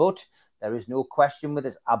reform, but... there is no question with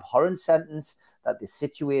this abhorrent sentence that the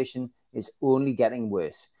situation is only getting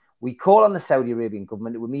worse. We call on the Saudi Arabian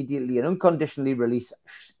government to immediately and unconditionally release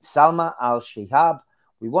Salma al-Shihab.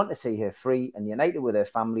 We want to see her free and united with her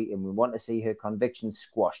family, and we want to see her convictions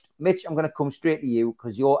squashed. Mitch, I'm going to come straight to you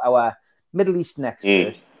because you're our Middle Eastern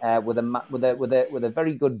expert with a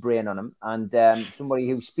very good brain on him and somebody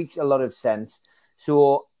who speaks a lot of sense.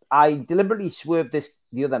 So I deliberately swerved this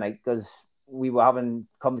the other night because we were having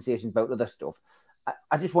conversations about other stuff.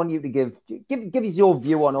 I just want you to give us your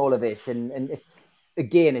view on all of this. And if,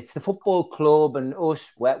 again, it's the football club and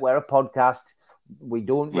us. We're a podcast. We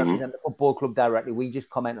don't represent the football club directly. We just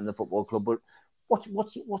comment on the football club. But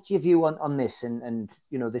what's your view on this and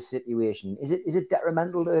you know this situation? Is it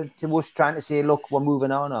detrimental to us trying to say, look, we're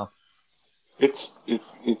moving on? Or we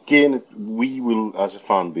will, as a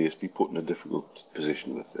fan base, be put in a difficult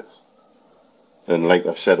position with this. And like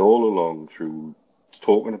I've said all along, through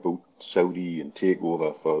talking about Saudi and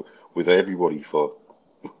takeover with everybody for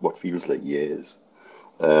what feels like years,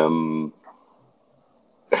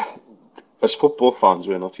 as football fans,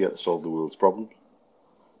 we're not yet to solve the world's problems.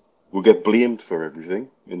 We get blamed for everything.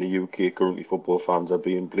 In the UK, currently, football fans are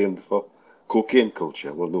being blamed for cocaine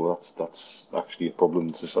culture. Well, no, that's actually a problem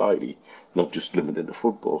in society, not just limited to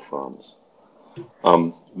football fans.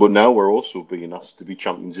 But now we're also being asked to be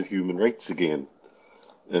champions of human rights again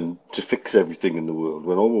and to fix everything in the world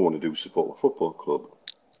when all we want to do is support a football club.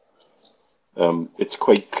 It's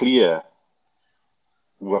quite clear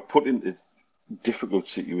we're put into difficult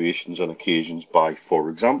situations on occasions by, for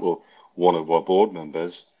example, one of our board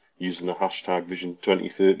members using the hashtag Vision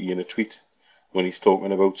 2030 in a tweet when he's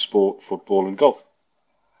talking about sport, football and golf.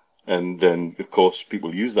 And then, of course,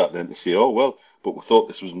 people use that then to say, oh, well, but we thought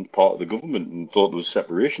this wasn't part of the government and thought there was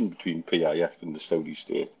separation between PIF and the Saudi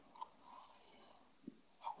state.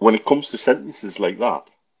 When it comes to sentences like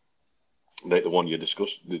that, like the one you're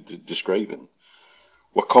describing,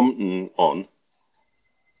 we're commenting on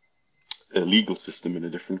a legal system in a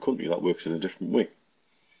different country that works in a different way.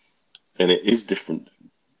 And it is different.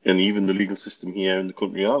 And even the legal system here in the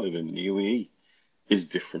country I live in the UAE, is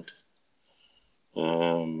different.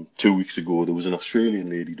 2 weeks ago, there was an Australian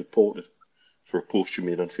lady deported for a post she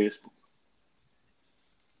made on Facebook.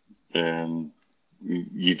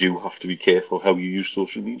 you do have to be careful how you use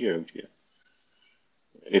social media out here.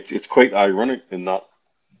 It's quite ironic in that,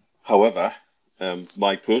 however,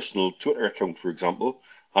 my personal Twitter account, for example,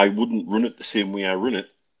 I wouldn't run it the same way I run it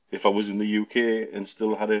if I was in the UK and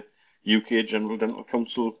still had a UK General Dental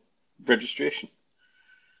Council registration,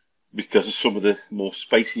 because of some of the more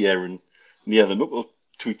spicier and near the knuckle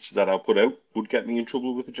tweets that I put out would get me in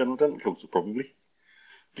trouble with the General Dental Council, probably,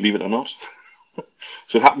 believe it or not.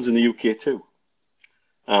 So it happens in the UK too.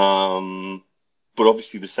 But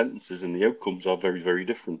obviously the sentences and the outcomes are very, very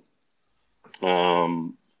different.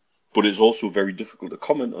 But it's also very difficult to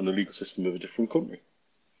comment on the legal system of a different country.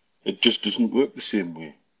 It just doesn't work the same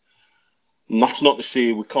way. And that's not to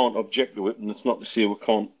say we can't object to it, and it's not to say we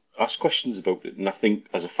can't ask questions about it. And I think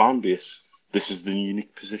as a fan base, this is the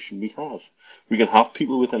unique position we have. We can have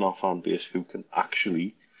people within our fan base who can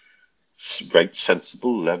actually write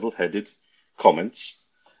sensible, level-headed comments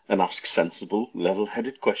and ask sensible,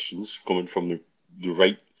 level-headed questions coming from the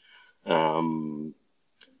right,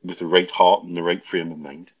 with the right heart and the right frame of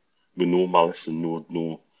mind, with no malice and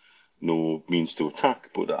no means to attack,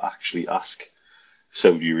 but to actually ask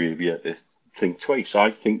Saudi Arabia to think twice.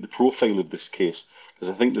 I think the profile of this case, because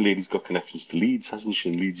I think the lady's got connections to Leeds, hasn't she?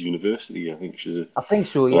 In Leeds University, I think she's a. I think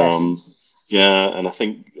so. Yes. Yeah, and I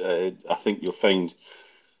think you'll find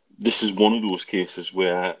this is one of those cases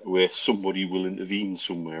where somebody will intervene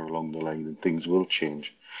somewhere along the line and things will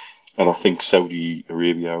change. And I think Saudi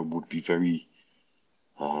Arabia would be very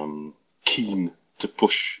keen to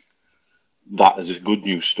push that as a good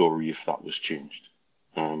news story if that was changed.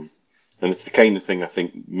 And it's the kind of thing I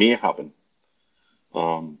think may happen.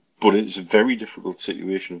 But it's a very difficult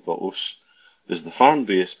situation for us as the fan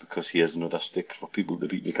base, because he has another stick for people to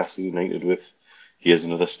beat Newcastle United with. He has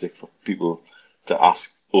another stick for people to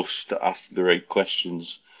ask us to ask the right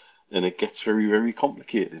questions. And it gets very, very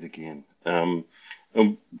complicated again.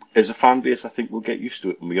 And as a fan base, I think we'll get used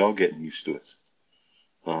to it, and we are getting used to it.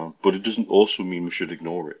 But it doesn't also mean we should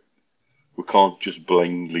ignore it. We can't just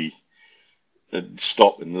blindly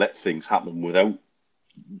stop and let things happen without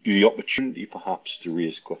the opportunity, perhaps, to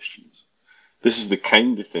raise questions. This is the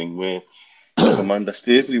kind of thing where if Amanda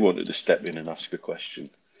Staveley wanted to step in and ask a question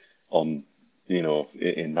on,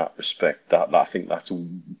 in that respect, that I think that's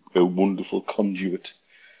a wonderful conduit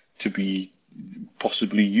to be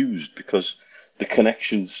possibly used, because the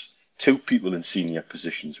connections to people in senior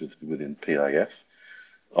positions within PIF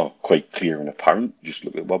are quite clear and apparent. Just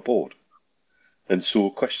look at our board. And so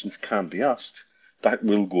questions can be asked that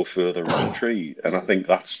will go further in the tree. And I think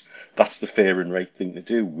that's the fair and right thing to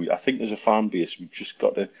do. I think as a fan base, we've just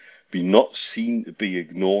got to be not seen to be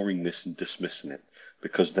ignoring this and dismissing it,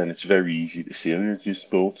 because then it's very easy to say, it's just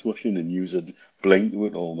sports washing and use it blind to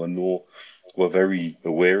it all. We're very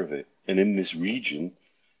aware of it. And in this region,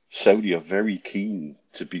 Saudi are very keen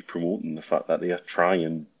to be promoting the fact that they are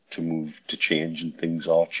trying to move to change, and things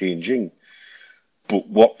are changing. But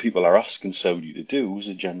what people are asking Saudi to do is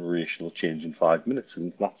a generational change in 5 minutes,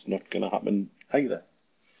 and that's not going to happen either.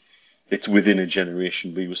 It's within a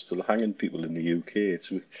generation we were still hanging people in the UK.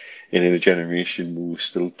 It's in a generation we were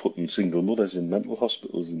still putting single mothers in mental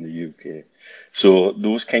hospitals in the UK. So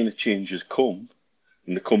those kind of changes come,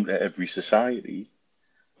 and they come to every society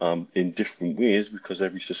in different ways, because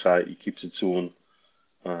every society keeps its own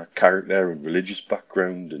character and religious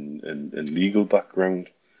background and legal background.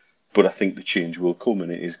 But I think the change will come,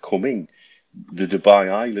 and it is coming. The Dubai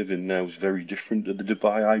I live in now is very different to the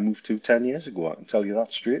Dubai I moved to 10 years ago. I can tell you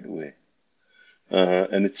that straight away.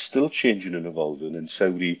 And it's still changing and evolving, and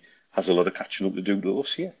Saudi has a lot of catching up to do to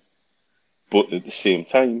us here. But at the same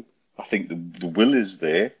time, I think the will is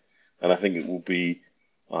there, and I think it will be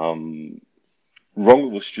wrong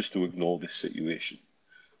of us just to ignore this situation.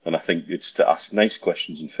 And I think it's to ask nice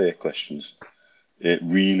questions and fair questions. It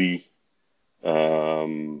really...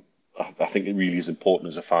 I think it really is important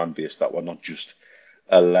as a fan base that we're not just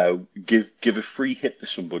give a free hit to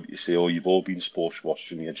somebody to say, oh, you've all been sports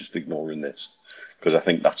watched and you're just ignoring this, because I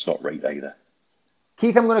think that's not right either.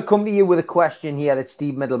 Keith, I'm going to come to you with a question here that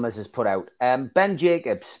Steve Middlemas has put out. Ben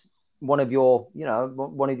Jacobs, one of your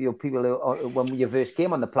people who, when you first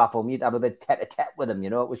came on the platform, you'd have a bit tete-a-tete with him.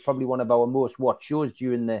 It was probably one of our most watched shows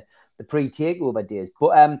during the pre-takeover days.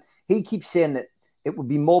 But he keeps saying that it would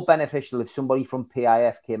be more beneficial if somebody from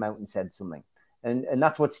PIF came out and said something. And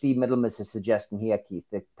that's what Steve Middlemas is suggesting here, Keith,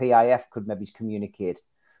 that PIF could maybe communicate.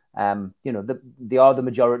 They are the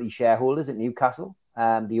majority shareholders at Newcastle.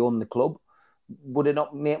 They own the club. Would it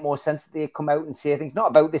not make more sense that they come out and say things, not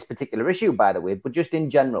about this particular issue, by the way, but just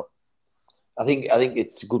in general? I think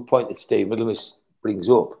it's a good point that Steve Middlemas brings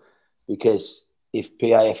up, because if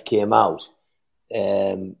PIF came out,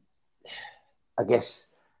 I guess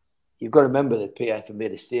you've got to remember that PIF have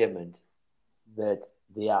made a statement that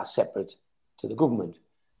they are separate to the government.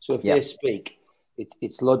 So if they speak,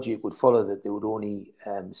 its logic would follow that they would only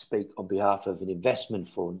speak on behalf of an investment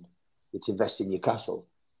fund that's invested in Newcastle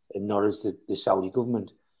and not as the Saudi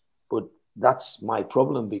government. But that's my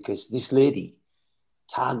problem, because this lady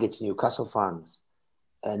targets Newcastle fans.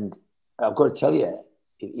 And I've got to tell you,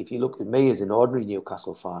 if you look at me as an ordinary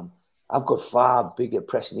Newcastle fan, I've got far bigger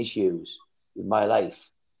pressing issues in my life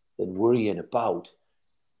than worrying about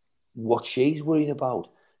what she's worrying about.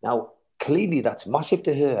 Now, clearly that's massive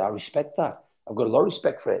to her. I respect that. I've got a lot of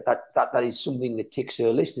respect for it. That is something that ticks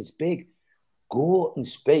her list. It's big. Go and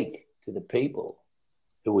speak to the people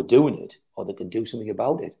who are doing it, or that can do something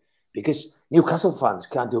about it. Because Newcastle fans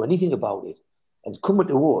can't do anything about it. And coming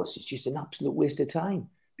to us, it's just an absolute waste of time.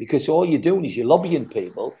 Because all you're doing is you're lobbying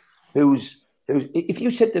people who's if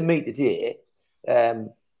you said to me today,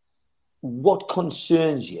 what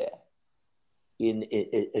concerns you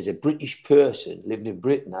as a British person living in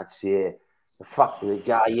Britain, I'd say the fact that a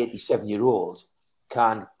guy, 87-year-old,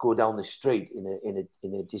 can't go down the street in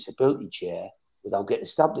a disability chair without getting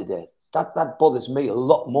stabbed to death. That bothers me a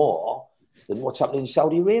lot more than what's happening in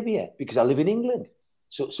Saudi Arabia, because I live in England.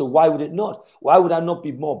 So why would it not? Why would I not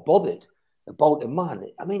be more bothered about a man?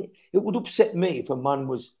 I mean, it would upset me if a man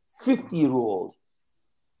was 50-year-old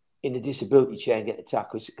in a disability chair and get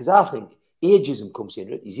attacked, because I think ageism comes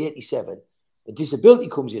into it. He's 87. A disability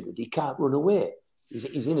comes into it. He can't run away.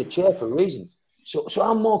 He's in a chair for a reason. So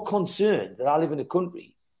I'm more concerned that I live in a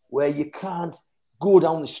country where you can't go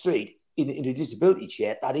down the street in a disability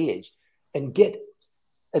chair at that age and get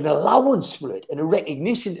an allowance for it and a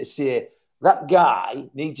recognition to say that guy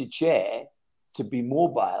needs a chair to be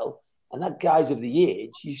mobile, and that guy's of the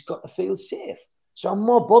age, he's got to feel safe. So I'm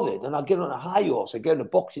more bothered, and I get on a high horse, I get in a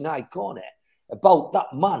boxing eye corner about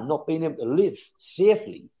that man not being able to live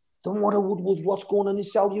safely than what I would with what's going on in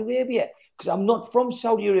Saudi Arabia. Because I'm not from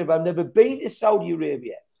Saudi Arabia. I've never been to Saudi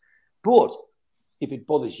Arabia. But if it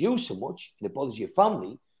bothers you so much and it bothers your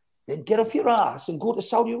family, then get off your ass and go to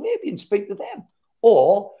Saudi Arabia and speak to them.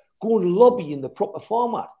 Or go and lobby in the proper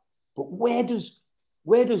format. But where does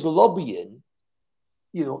lobbying,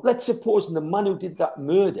 let's suppose the man who did that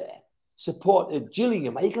murder supported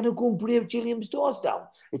Gillingham. Are you going to go and brave Gillingham's doors down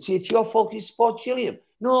and say it's your fault you support Gillingham?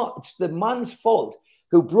 No, it's the man's fault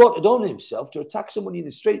who brought it on himself to attack somebody in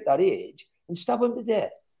the street that age and stab him to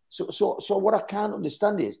death. So what I can't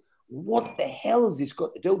understand is, what the hell has this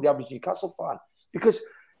got to do with the average Newcastle fan? Because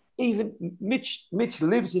even Mitch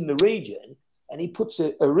lives in the region, and he puts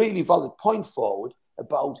a really valid point forward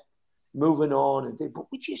about moving on,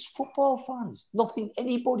 but we're just football fans. Nothing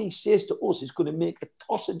anybody says to us is going to make a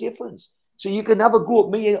toss of difference. So you can have a go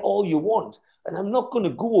at me all you want, and I'm not going to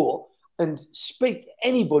go and speak to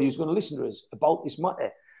anybody who's going to listen to us about this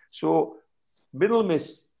matter. So Steve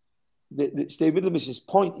Middlemiss's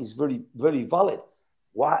point is very, very valid.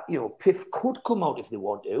 Why, PIF could come out if they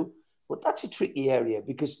want to, but that's a tricky area,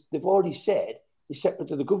 because they've already said they're separate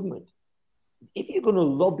to the government. If you're going to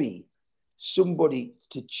lobby somebody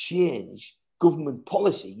to change government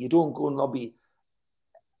policy, you don't go and lobby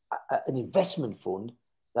an investment fund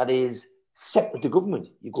that is separate to government.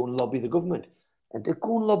 You go and lobby the government. And to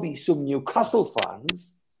go and lobby some Newcastle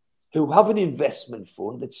fans who have an investment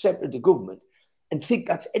fund that's separate to government and think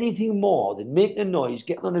that's anything more than making a noise,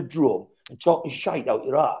 getting on a drum and talking shite out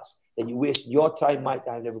your ass, then you're wasting your time, my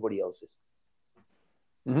time, and everybody else's.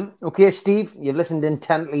 Mm-hmm. Okay, Steve, you've listened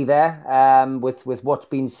intently there with what's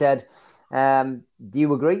been said. Do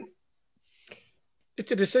you agree?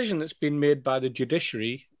 It's a decision that's been made by the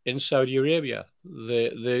judiciary in Saudi Arabia.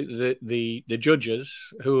 The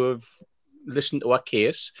judges who have listened to our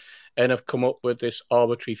case and have come up with this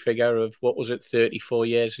arbitrary figure of, 34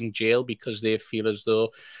 years in jail, because they feel as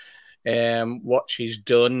though what she's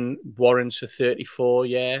done warrants a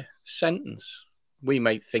 34-year sentence. We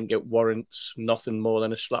might think it warrants nothing more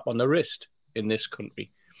than a slap on the wrist in this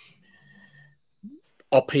country.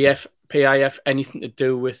 Are PIF anything to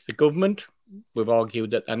do with the government? We've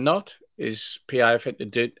argued that they're not. Is PIF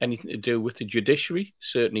anything to do with the judiciary?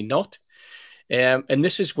 Certainly not. And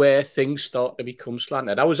this is where things start to become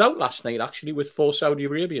slanted. I was out last night, actually, with 4 Saudi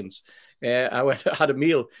Arabians. I had a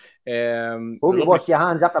meal. Hope you washed your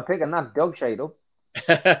hands after picking that dog shade up.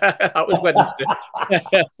 That was Wednesday.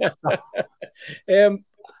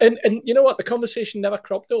 And you know what? The conversation never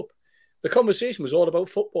cropped up. The conversation was all about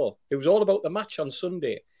football. It was all about the match on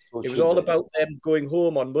Sunday. It was all about them going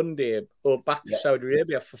home on Monday or back to Saudi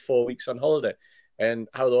Arabia for 4 weeks on holiday, and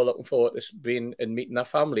how they were looking forward to being and meeting their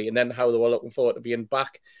family, and then how they were looking forward to being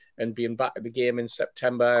back and being back at the game in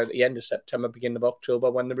September, at the end of September, beginning of October,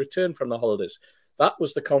 when they return from the holidays. That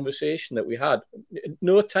was the conversation that we had. At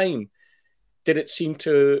no time did it seem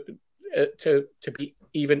to be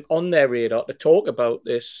even on their radar to talk about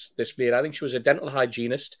this lady. I think she was a dental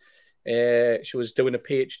hygienist. She was doing a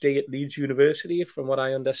PhD at Leeds University, from what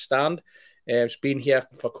I understand. She's been here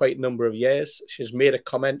for quite a number of years. She's made a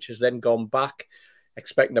comment. She's then gone back,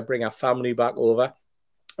 expecting to bring her family back over.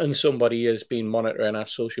 And somebody has been monitoring her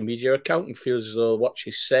social media account and feels as though what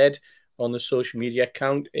she said on the social media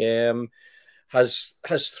account has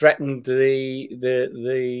threatened the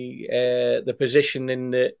position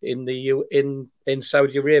in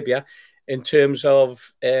Saudi Arabia in terms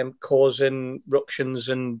of causing ructions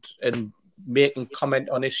and making comment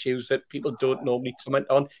on issues that people don't normally comment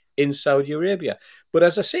on in Saudi Arabia. But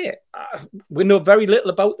as I say, we know very little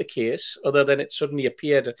about the case other than it suddenly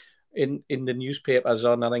appeared in the newspapers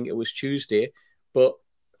on, I think it was Tuesday. But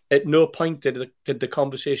at no point did the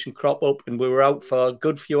conversation crop up, and we were out for a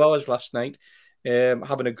good few hours last night,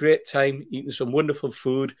 having a great time, eating some wonderful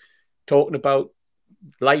food, talking about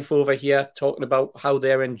life over here, talking about how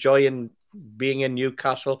they're enjoying being in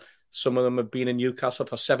Newcastle. Some of them have been in Newcastle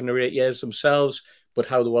for 7 or 8 years themselves, but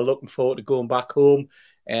how they were looking forward to going back home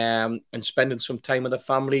and spending some time with the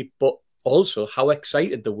family, but also how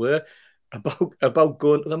excited they were about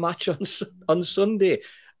going to the match on Sunday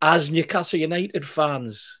as Newcastle United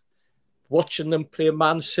fans, watching them play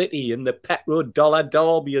Man City in the petrodollar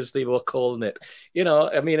derby, as they were calling it. You know,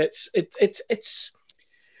 I mean, it's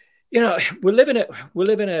you know, we live in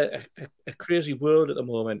a crazy world at the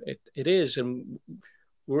moment. It is, and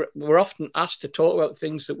we're often asked to talk about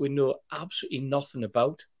things that we know absolutely nothing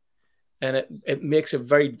about, and it makes it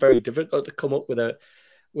very, very difficult to come up with a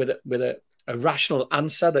rational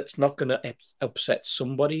answer that's not going to upset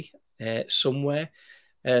somebody somewhere.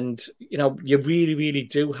 And you know, you really, really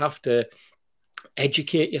do have to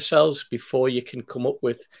educate yourselves before you can come up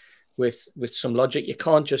with some logic. You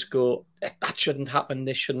can't just go, that shouldn't happen,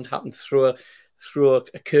 this shouldn't happen, throw a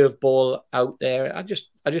curveball out there. I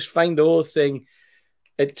just find the whole thing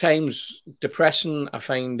at times depressing. I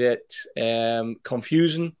find it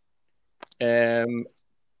confusing.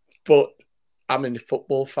 But I'm a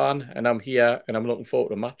football fan, and I'm here, and I'm looking forward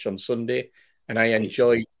to a match on Sunday, and I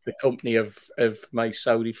enjoyed the company of my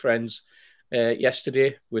Saudi friends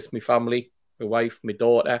yesterday with my family, my wife, my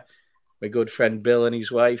daughter, my good friend Bill and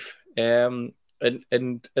his wife, and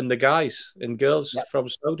the guys and girls from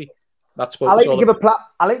Saudi. That's what I like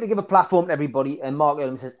to give a platform to everybody. And Mark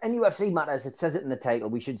Earlham says, "NUFC matters." It says it in the title.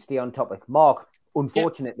 We should stay on topic. Mark,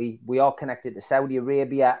 unfortunately, we are connected to Saudi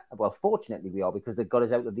Arabia. Well, fortunately, we are, because they got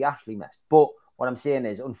us out of the Ashley mess. But what I'm saying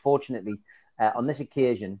is, unfortunately, on this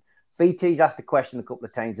occasion, BT's asked a question a couple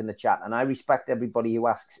of times in the chat, and I respect everybody who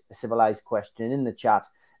asks a civilized question in the chat.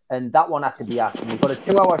 And that one had to be asked. And we've got a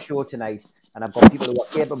 2-hour show tonight, and I've got people who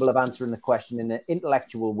are capable of answering the question in an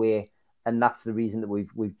intellectual way. And that's the reason that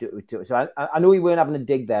we've do it. So I know you weren't having a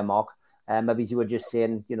dig there, Mark. Maybe you were just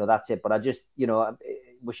saying, you know, that's it. But I just, you know,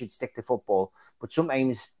 we should stick to football. But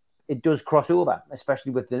sometimes it does cross over,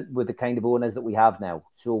 especially with the kind of owners that we have now.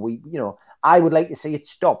 So I would like to see it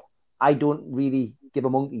stop. I don't really give a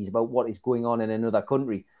monkeys about what is going on in another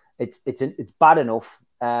country. It's bad enough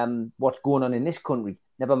what's going on in this country.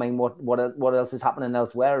 Never mind what else is happening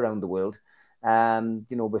elsewhere around the world.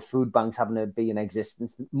 With food banks having to be in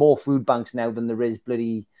existence, more food banks now than there is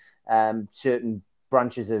bloody certain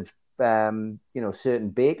branches of certain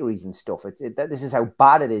bakeries and stuff. This is how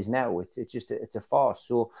bad it is now. It's a farce.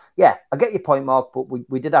 So yeah, I get your point, Mark, but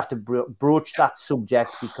we did have to broach that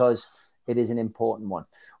subject because it is an important one.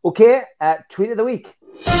 Okay, tweet of the week.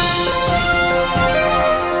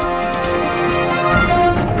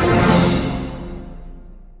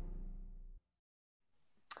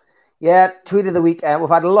 Yeah, tweet of the week. We've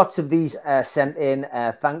had lots of these sent in.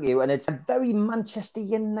 Thank you. And it's a very Manchester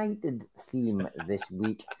United theme this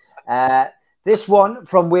week. This one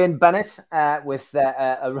from Wayne Bennett with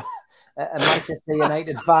a Manchester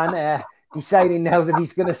United fan deciding now that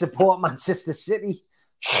he's going to support Manchester City.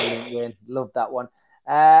 Brilliant, Wayne. Love that one.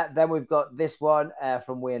 Then we've got this one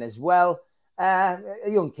from Wayne as well. A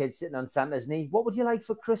young kid sitting on Santa's knee. What would you like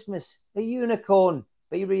for Christmas? A unicorn.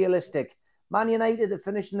 Be realistic. Man United have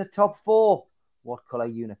finished in the top 4. What colour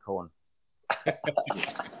unicorn?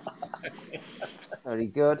 Very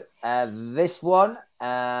good. This one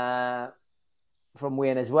from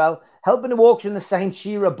Wayne as well. Helping to auction the Saint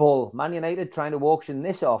Shearer ball. Man United trying to auction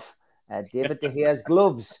this off. David De Gea's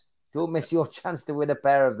gloves. Don't miss your chance to win a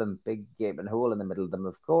pair of them. Big gaping hole in the middle of them,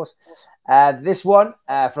 of course. This one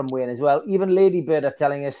from Wayne as well. Even Ladybird are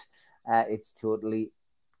telling us it's totally,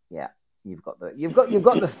 You've got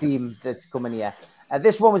the theme that's coming here.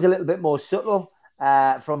 This one was a little bit more subtle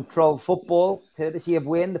from Troll Football, courtesy of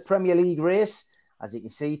Wayne. The Premier League race, as you can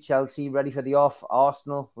see, Chelsea ready for the off.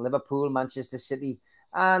 Arsenal, Liverpool, Manchester City,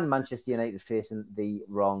 and Manchester United facing the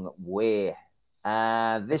wrong way.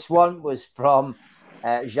 This one was from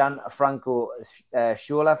Gianfranco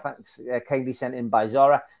Schola. Thanks, kindly sent in by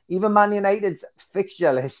Zara. Even Man United's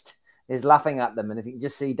fixture list is laughing at them, and if you can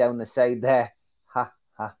just see down the side there,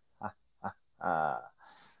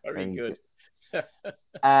 very good.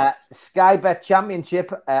 Sky Bet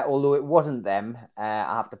Championship, although it wasn't them,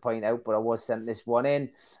 I have to point out, but I was sent this one in.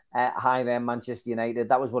 Hi there, Manchester United.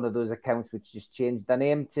 That was one of those accounts which just changed the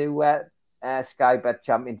name to Sky Bet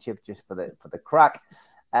Championship just for the crack.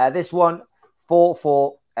 This one,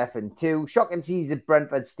 4-4 F2. Shocking sees at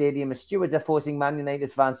Brentford Stadium as stewards are forcing Man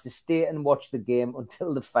United fans to stay and watch the game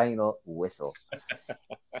until the final whistle.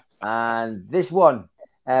 And this one,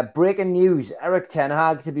 breaking news, Eric Ten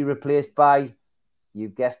Hag to be replaced by,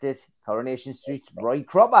 you've guessed it, Coronation Street's Roy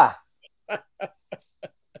Cropper.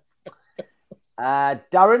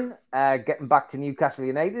 Darren, getting back to Newcastle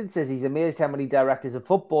United, says he's amazed how many directors of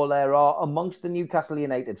football there are amongst the Newcastle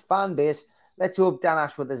United fan base. Let's hope Dan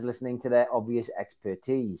Ashworth is listening to their obvious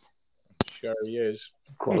expertise. Sure he is.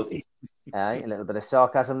 Quality. A little bit of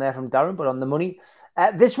sarcasm there from Darren, but on the money.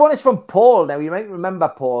 This one is from Paul. Now, you might remember,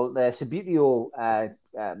 Paul, the Subbuteo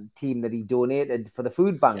team that he donated for the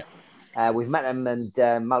food bank. Yeah. We've met him, and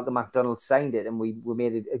Malcolm McDonald signed it, and we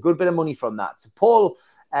made a good bit of money from that. So Paul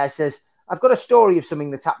says, I've got a story of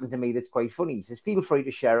something that's happened to me that's quite funny. He says, feel free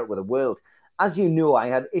to share it with the world. As you know, I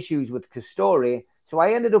had issues with Castore, so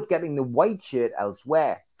I ended up getting the white shirt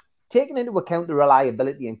elsewhere. Taking into account the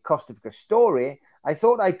reliability and cost of Castore, I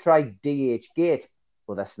thought I'd try DH Gate.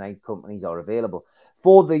 Other snide companies are available.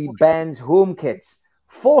 For the Ben's home kits,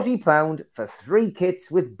 £40 for 3 kits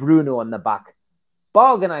with Bruno on the back.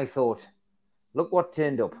 Bargain, I thought. Look what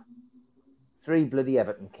turned up. 3 bloody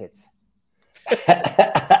Everton kits.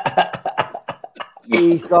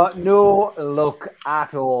 He's got no luck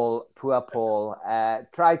at all, poor Paul.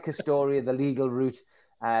 Tried Castore, the legal route.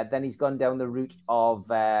 Then he's gone down the route of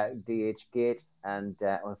DH Gate and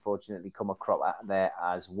unfortunately come a crop there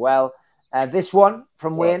as well. This one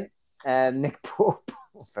from Wayne, Nick Pope.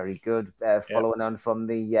 Very good. Following on from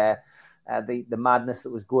the madness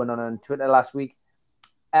that was going on Twitter last week.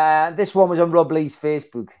 This one was on Rob Lee's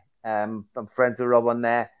Facebook. I'm friends with Rob on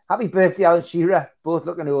there. Happy birthday, Alan Shearer. Both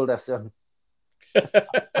looking older, son.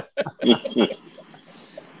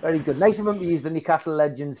 Very good. Nice of him to use the Newcastle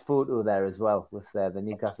Legends photo there as well with the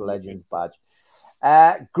Newcastle Legends badge.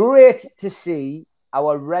 Great to see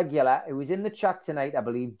our regular, who was in the chat tonight, I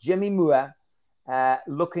believe, Jimmy Moore,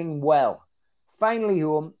 looking well. Finally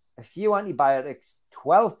home, a few antibiotics,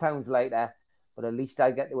 £12 later, but at least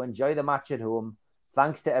I get to enjoy the match at home.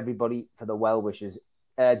 Thanks to everybody for the well wishes.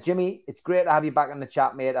 Jimmy, it's great to have you back in the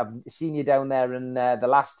chat, mate. I've seen you down there in the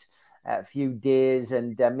last few days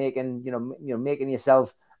and making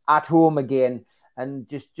yourself at home again, and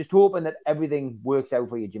just hoping that everything works out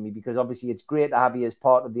for you, Jimmy, because obviously it's great to have you as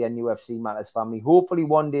part of the NUFC Matters family. Hopefully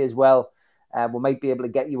one day as well, we might be able to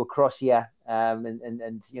get you across here and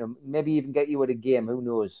maybe even get you at a game. Who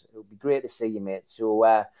knows? It would be great to see you, mate.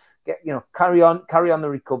 So carry on the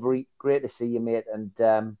recovery. Great to see you, mate, and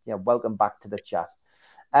welcome back to the chat.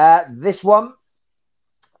 This one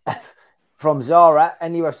from Zara,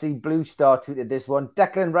 NUFC Blue Star tweeted this one.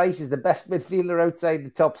 Declan Rice is the best midfielder outside the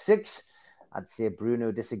top 6. I'd say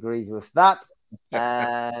Bruno disagrees with that.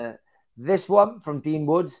 This one from Dean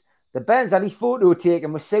Woods. The Benz had his photo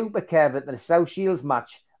taken with Super Kev at the South Shields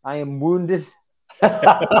match. I am wounded. Of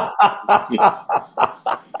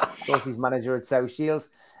course, he's manager at South Shields.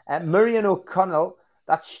 Miriam O'Connell,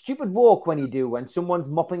 that stupid walk when someone's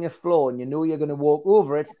mopping a floor and you know you're going to walk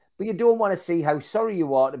over it, but you don't want to see how sorry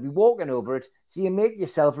you are to be walking over it, so you make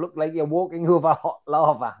yourself look like you're walking over hot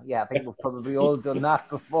lava. Yeah, I think we've probably all done that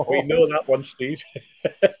before. We know that one, Steve.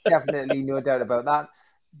 Definitely, no doubt about that.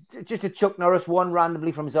 Just a Chuck Norris one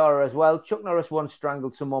randomly from Zara as well. Chuck Norris once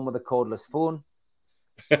strangled someone with a cordless phone.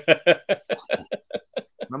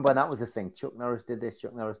 Remember when that was a thing? Chuck Norris did this,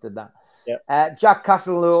 Chuck Norris did that. Yep. Jack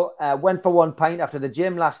Castle went for 1 pint after the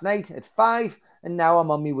gym last night at 5, and now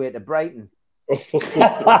I'm on my way to Brighton. Very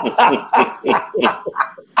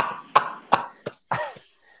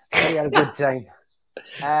had a good time.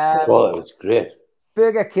 It was great.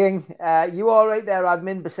 Burger King, you all right there,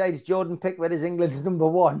 admin? Besides Jordan Pickford is England's number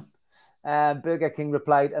 1. Burger King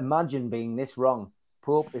replied, imagine being this wrong.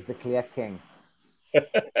 Pope is the clear king.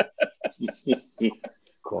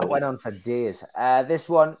 I went on for days. This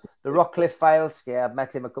one, the Rockcliffe Files. Yeah, I've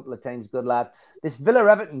met him a couple of times. Good lad. This Villa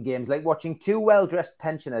Everton game's like watching two well-dressed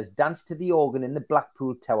pensioners dance to the organ in the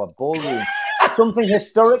Blackpool Tower ballroom. Something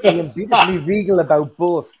historically and beautifully regal about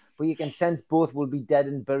both, but you can sense both will be dead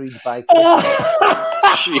and buried by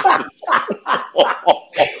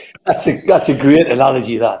That's a great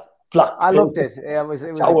analogy, that. I loved it. Yeah, it was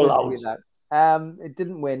a good tweet, that. It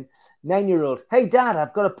didn't win. 9-year-old. Hey, Dad,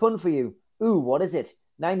 I've got a pun for you. Ooh, what is it?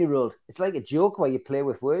 9-year-old. It's like a joke where you play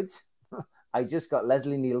with words. I just got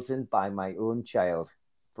Leslie Nielsen by my own child.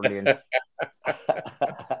 Brilliant.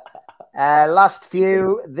 Last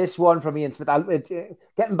few. This one from Ian Smith.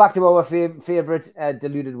 Getting back to our favourite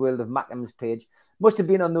deluded world of Mackham's page. Must have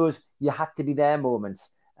been on those you had to be there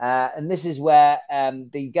moments. And this is where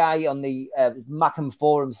the guy on the Mackham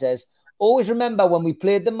forum says, always remember when we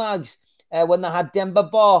played the Mags, when they had Demba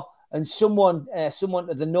Ba, and someone at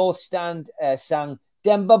the North Stand sang,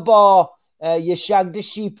 Demba Ba, you shagged a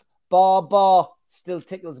sheep, ba ba. Still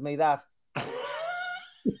tickles me, that.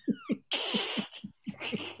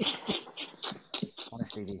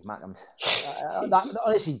 Honestly, these Mackhams.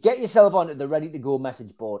 Honestly, get yourself onto the Ready to Go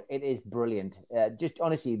message board. It is brilliant. Just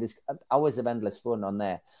honestly, there's hours of endless fun on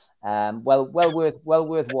there. Well worth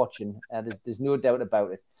watching. There's no doubt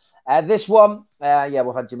about it. This one, yeah,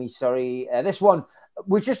 we've had Jimmy. Sorry, this one.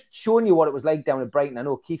 We're just showing you what it was like down at Brighton. I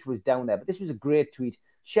know Keith was down there, but this was a great tweet.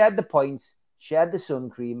 Shared the points, shared the sun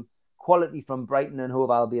cream. Quality from Brighton and Hove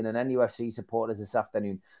Albion and NUFC supporters this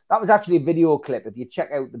afternoon. That was actually a video clip. If you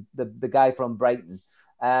check out the guy from Brighton,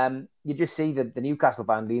 you just see the Newcastle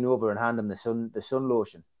fan lean over and hand him the sun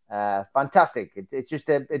lotion. Fantastic. It's just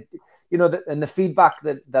and the feedback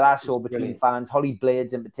that I saw between fans, Holly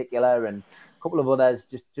Blades in particular, and a couple of others,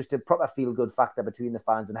 just a proper feel good factor between the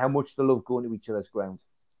fans and how much they love going to each other's grounds.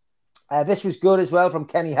 This was good as well from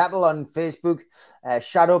Kenny Hattle on Facebook.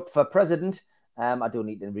 Shut up for president. I don't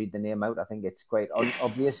need to read the name out. I think it's quite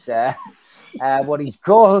obvious what he's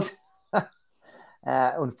called.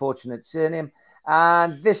 Unfortunate surname.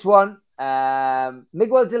 And this one,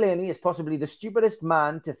 Miguel Delaney is possibly the stupidest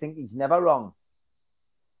man to think he's never wrong.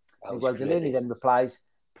 Miguel Delaney then replies,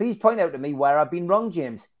 please point out to me where I've been wrong,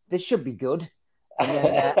 James. This should be good. And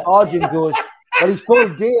then Arjun goes, well, he's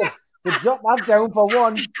called Dave. They drop that down for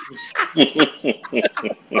one.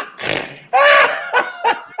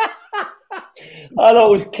 I thought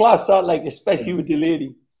it was class, that, like, especially with the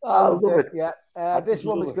lady. I love it. Yeah. This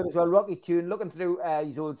one was good as well. Rocky Tune, looking through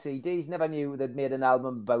his old CDs, never knew they'd made an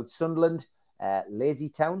album about Sunderland. Lazy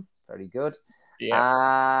Town, very good.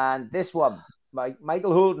 Yeah. And this one,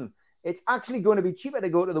 Michael Holden. It's actually going to be cheaper to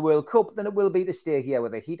go to the World Cup than it will be to stay here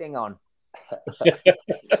with the heating on.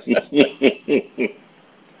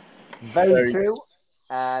 Very true.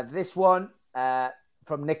 This one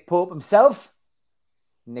from Nick Pope himself.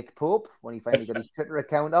 Nick Pope, when he finally got his Twitter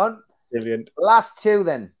account on. Brilliant. Last two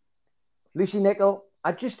then. Lucy Nickel,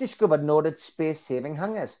 I've just discovered Nordic space-saving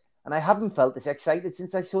hangers, and I haven't felt this excited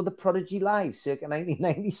since I saw The Prodigy live circa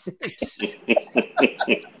 1996.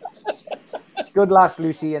 Good last,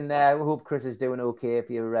 Lucy, and we hope Chris is doing okay if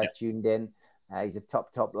you're tuned in. He's a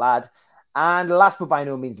top lad. And last but by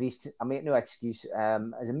no means least, I make no excuse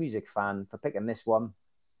as a music fan for picking this one.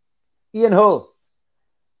 Ian Hull,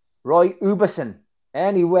 Roy Uberson,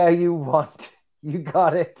 anywhere you want, you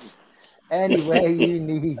got it. Anywhere you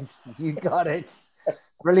need, you got it.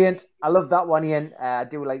 Brilliant. I love that one, Ian. I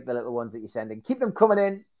do like the little ones that you're sending. Keep them coming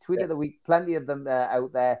in. Tweet of the week. Plenty of them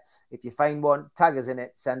out there. If you find one, tag us in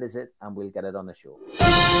it, send us it, and we'll get it on the show.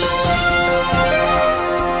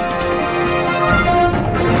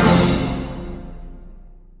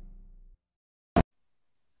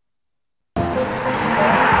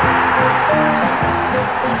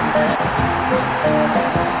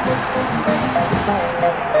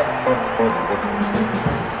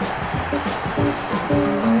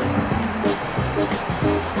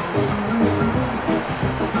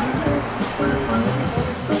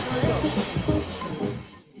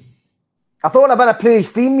 I thought I'd better play his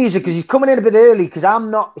theme music because he's coming in a bit early because I'm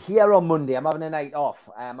not here on Monday. I'm having a night off.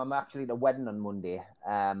 I'm actually at a wedding on Monday,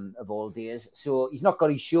 of all days. So he's not got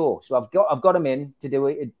his show. So I've got him in to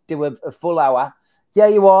do a full hour. Here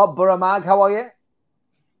you are, Borough Mag. How are you?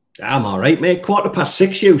 I'm all right, mate.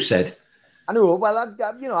 6:15, you said. I know. Well, I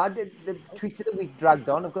did the tweets of the week dragged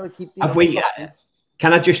on. I've got to keep. Have we?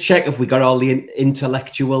 Can I just check if we got all the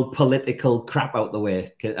intellectual, political crap out the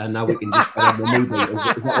way, and now we can just get on the movie?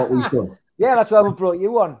 Is that what we've done? Yeah, that's why we brought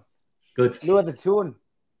you on. Good. Lower the tone.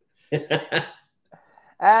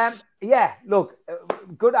 Yeah, look,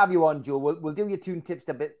 good to have you on, Joe. We'll do your tune tips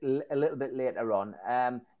a little bit later on.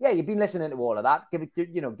 Yeah, you've been listening to all of that.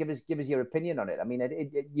 Give us your opinion on it. I mean,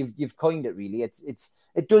 you've coined it really.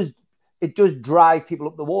 It does drive people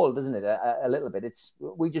up the wall, doesn't it? A little bit.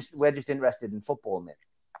 We're just interested in football, mate.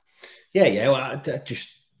 Yeah. Well, I just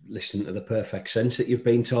listen to the perfect sense that you've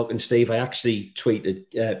been talking, Steve. I actually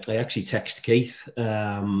texted Keith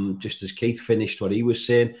just as Keith finished what he was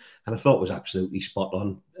saying, and I thought it was absolutely spot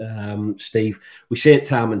on. Steve, we say it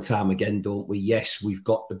time and time again, don't we? Yes, we've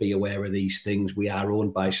got to be aware of these things. We are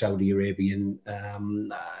owned by Saudi Arabian,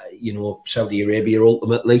 Saudi Arabia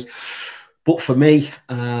ultimately. But for me,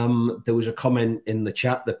 there was a comment in the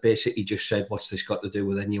chat that basically just said, what's this got to do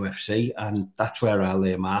with NUFC? And that's where I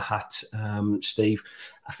lay my hat, Steve.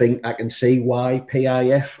 I think I can see why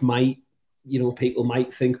PIF might, people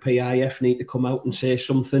might think PIF need to come out and say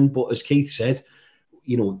something. But as Keith said,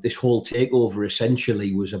 this whole takeover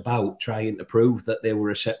essentially was about trying to prove that they were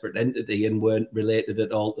a separate entity and weren't related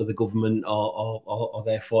at all to the government or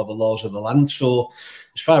therefore the laws of the land. So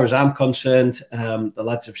as far as I'm concerned, the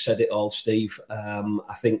lads have said it all, Steve.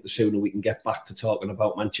 I think the sooner we can get back to talking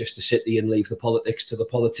about Manchester City and leave the politics to the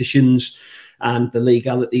politicians and the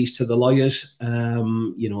legalities to the lawyers,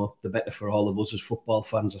 the better for all of us as football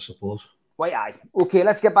fans, I suppose. Why, aye. Okay,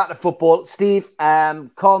 let's get back to football. Steve, Carl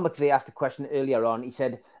McVeigh asked a question earlier on. He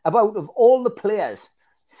said, out of all the players,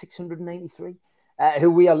 693, who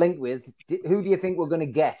we are linked with, who do you think we're going to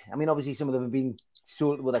get? I mean, obviously some of them have been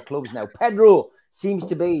sold with their clubs now. Pedro seems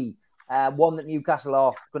to be one that Newcastle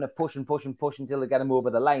are going to push until they get him over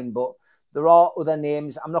the line. But there are other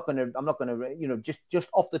names. I'm not going to, just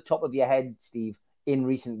off the top of your head, Steve, in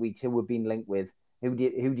recent weeks, who we've been linked with. Who do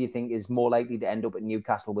you think is more likely to end up at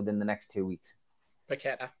Newcastle within the next 2 weeks?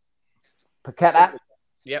 Paqueta.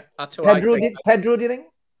 Yep, that's who Pedro, do you think?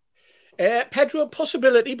 Pedro,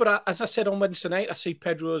 possibility, but as I said on Wednesday night, I see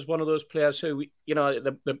Pedro as one of those players who,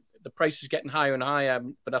 the price is getting higher and higher,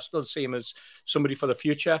 but I still see him as somebody for the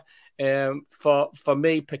future. For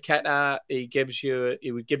me, Paqueta, he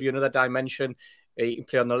would give you another dimension. He can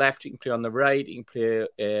play on the left, he can play on the right, he can play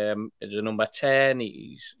as a number 10.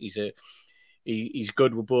 He's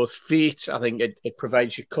good with both feet. I think it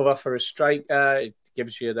provides you cover for a striker. It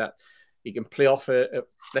gives you that he can play off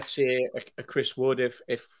let's say a Chris Wood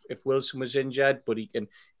if Wilson was injured, but he can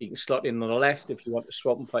slot in on the left if you want to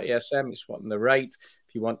swap him for ASM. You swap on the right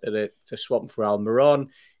if you wanted to swap him for Almiron.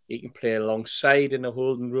 He can play alongside in a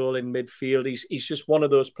holding role in midfield. He's just one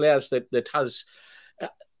of those players that has.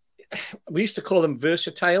 We used to call him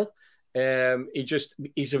versatile.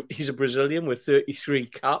 He's a Brazilian with 33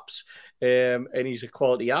 caps, and he's a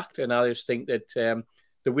quality act. And I just think that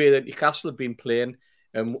the way that Newcastle have been playing,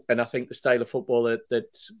 and I think the style of football that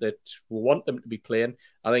we want them to be playing,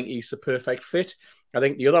 I think he's the perfect fit. I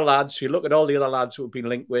think the other lads, you look at all the other lads who have been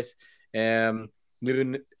linked with,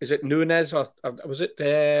 is it Nunes or was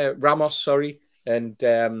it Ramos? Sorry, and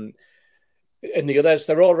the others,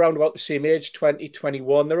 they're all around about the same age, 20,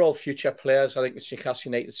 21. They're all future players. I think it's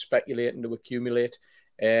Newcastle United speculating to accumulate.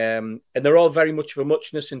 And they're all very much of a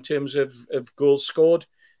muchness in terms of goals scored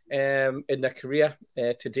in their career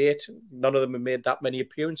to date. None of them have made that many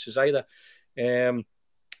appearances either.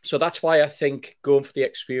 So that's why I think going for the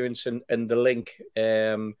experience and the link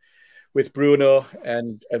with Bruno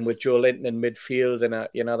and with Joe Linton in midfield and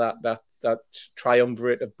that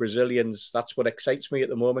triumvirate of Brazilians, that's what excites me at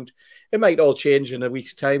the moment. It might all change in a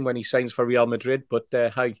week's time when he signs for Real Madrid, but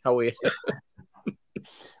how are you?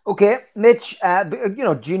 Okay, Mitch,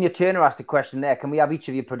 Junior Turner asked a question there. Can we have each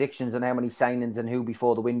of your predictions on how many signings and who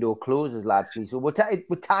before the window closes, lads, please? So we're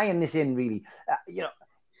tying this in, really.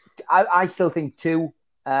 I still think 2.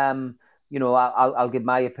 I'll give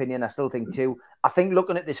my opinion. I still think 2. I think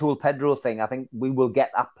looking at this whole Pedro thing, I think we will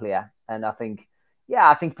get that player. And I think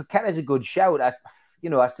Paqueta is a good shout. I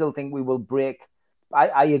still think we will break.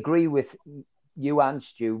 I agree with you and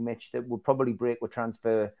Stu, Mitch, that we'll probably break with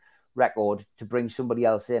transfer record to bring somebody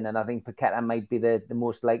else in. And I think Paqueta might be the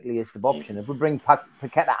most likeliest of option. If we bring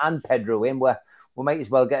Paqueta and Pedro in, we might as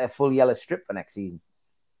well get a full yellow strip for next season.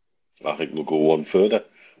 I think we'll go one further.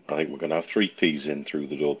 I think we're going to have 3 Ps in through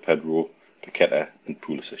the door: Pedro, Paqueta, and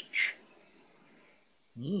Pulisic.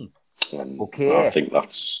 Okay. I think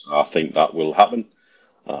that will happen.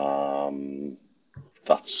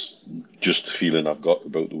 That's just the feeling I've got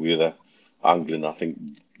about the way they're angling. I think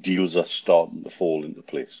deals are starting to fall into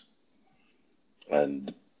place,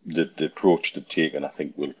 and the approach they've taken, I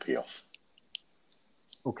think, will pay off.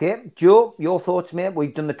 Okay, Joe, your thoughts, mate?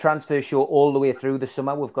 We've done the transfer show all the way through the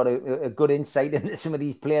summer. We've got a good insight into some of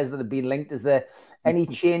these players that have been linked. Is there any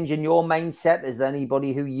change in your mindset? Is there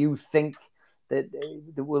anybody who you think that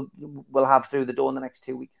we'll have through the door in the next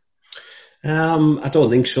 2 weeks? I don't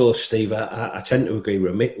think so, Steve. I tend to agree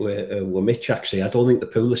with Mitch, actually. I don't think the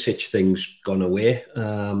Pulisic thing's gone away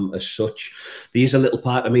as such. There's a little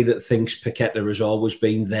part of me that thinks Paqueta has always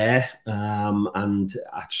been there, and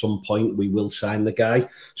at some point we will sign the guy.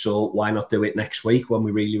 So why not do it next week when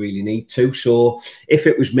we really, really need to? So if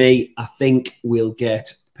it was me, I think we'll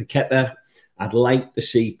get Paqueta. I'd like to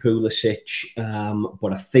see Pulisic,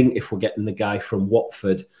 but I think if we're getting the guy from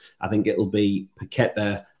Watford, I think it'll be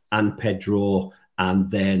Paqueta and Pedro,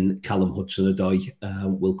 and then Callum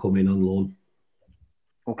Hudson-Odoi will come in on loan.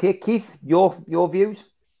 Okay, Keith, your views?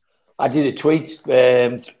 I did a tweet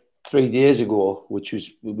 3 days ago, which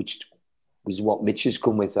was what Mitch has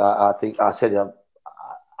come with. I think I said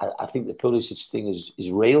I think the Pulisic thing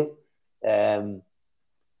is real. I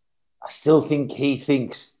still think he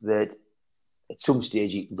thinks that at some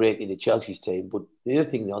stage he can break into Chelsea's team. But the other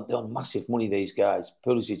thing, they're on massive money, these guys.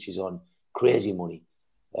 Pulisic is on crazy money.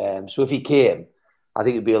 So if he came, I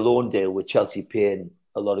think it'd be a loan deal with Chelsea paying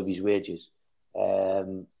a lot of his wages.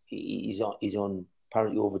 He's on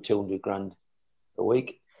apparently over 200 grand a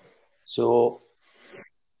week. So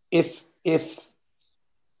if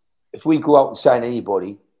we go out and sign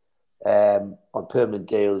anybody on permanent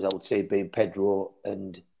deals, I would say being Pedro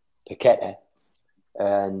and Paqueta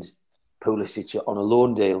and Pulisic on a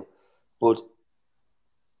loan deal. But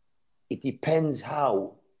it depends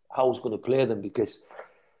how it's going to play them, because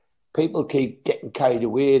people keep getting carried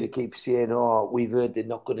away. They keep saying, oh, we've heard they're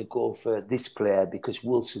not going to go for this player because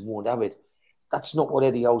Wilson won't have it. That's not what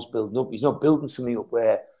Eddie Howe's building up. He's not building something up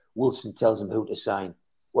where Wilson tells him who to sign.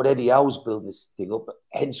 What Eddie Howe's building this thing up,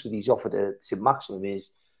 hence with his offer to St. Maximum,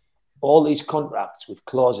 is all these contracts with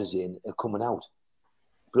clauses in are coming out.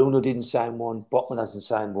 Bruno didn't sign one. Botman hasn't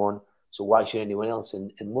signed one. So why should anyone else?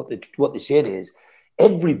 And what they said is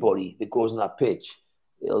everybody that goes on that pitch,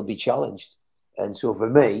 it'll be challenged. And so for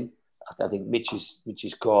me, I think Mitch's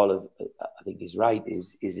call, I think is right,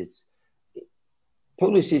 is it's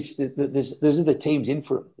Pulisic, there's other teams in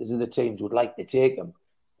for him. There's other teams would like to take him.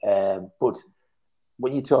 But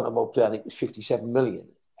when you're talking about a player, I think it's 57 million,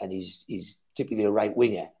 and he's typically a right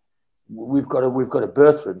winger, we've got a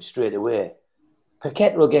berth for him straight away.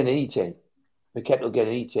 Paqueta will get any team.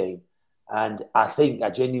 And I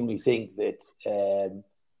genuinely think that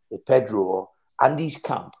Pedro and his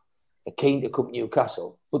camp are keen to come to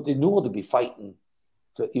Newcastle, but they know they'll be fighting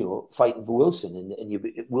for Wilson,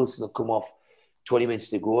 and Wilson will come off 20 minutes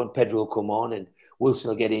to go, and Pedro will come on, and Wilson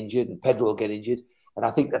will get injured, and Pedro will get injured, and I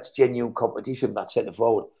think that's genuine competition, that centre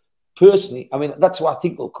forward. Personally, I mean, that's what I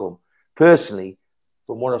think will come. Personally,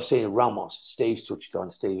 from what I've seen of Ramos, Steve's touched on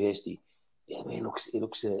Steve Hasty. Yeah, I mean, he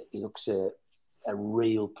looks a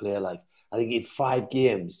real player. Like, I think in 5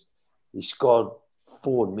 games he scored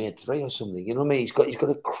 4 and made 3 or something. You know what I mean? He's got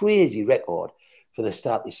a crazy record for the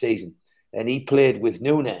start of the season, and he played with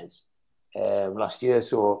Núñez last year.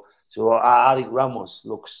 So I think Ramos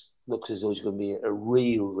looks as though he's going to be a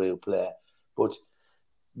real player. But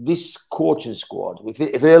this coaching squad,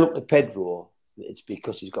 if they look at Pedro, it's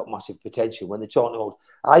because he's got massive potential. When they're talking about,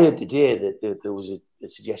 I heard today that there was a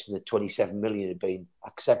suggestion that 27 million had been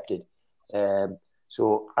accepted.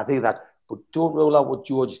 So I think that, but don't rule out what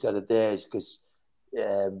George did at theirs, because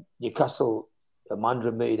Newcastle,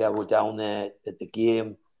 Amanda Meader were down there at the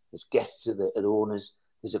game as guests of the owners.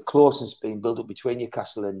 There's a closeness being built up between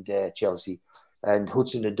Newcastle and Chelsea. And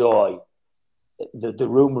Hudson-Odoi, the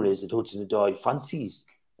rumour is that Hudson-Odoi fancies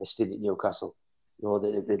a stint at Newcastle. You know,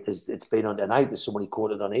 it's been on tonight. There's somebody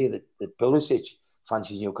quoted on here that Pulisic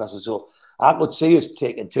fancies Newcastle. So I could see us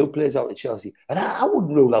taking 2 players out of Chelsea. And I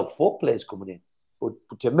wouldn't rule out 4 players coming in.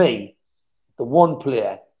 But to me, the one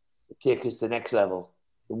player that takes us to the next level,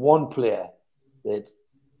 the one player that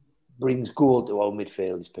brings gold to our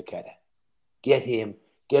midfield is Paqueta. Get him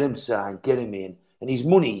signed, get him in. And his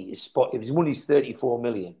money is if his money's 34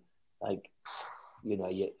 million, like, you know,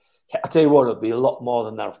 I tell you what, it'll be a lot more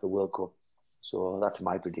than that for the World Cup. So that's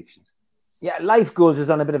my predictions. Yeah, Life Goals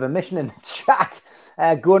is on a bit of a mission in the chat,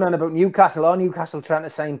 going on about Newcastle. Are Newcastle trying to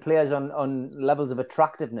sign players on levels of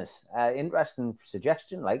attractiveness? Interesting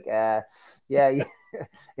suggestion. Like, yeah,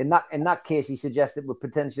 in that case, he suggests that we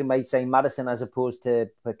potentially might sign Maddison as opposed to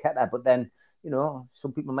Paqueta. But then, you know,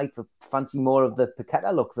 some people might fancy more of the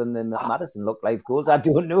Paqueta look than the Maddison look. Life Goals, I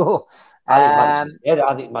don't know. I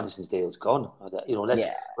think Maddison's deal's gone. You know,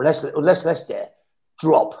 unless Leicester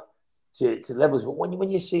drop to levels. But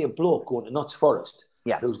when you see a bloke going to Notts Forest,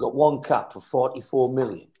 who's got 1 cap for 44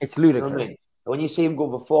 million, it's ludicrous. You know what I mean? When you see him go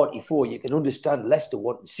for 44, you can understand Leicester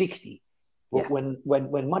wanting 60. But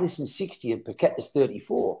when Maddison's 60 and Paqueta's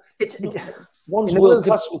 34, one's world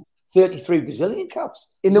class with 33 Brazilian caps.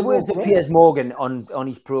 In the words of Piers Morgan on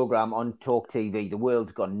his programme on Talk TV, the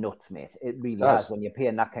world's gone nuts, mate. It really has when you're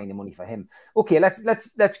paying that kind of money for him. Okay, let's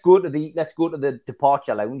go to the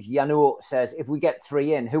departure lounge. Yano says, if we get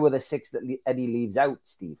 3 in, who are the 6 that Eddie leaves out,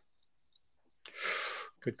 Steve?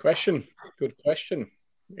 Good question. Good question.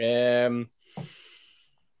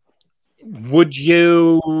 Would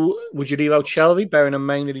you leave out Shelvey, bearing in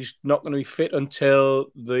mind that he's not going to be fit until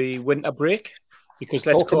the winter break? Because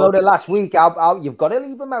let's talked about it last week. You've got to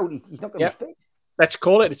leave him out. He's not going to be fit. Let's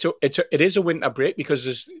call it. It is a winter break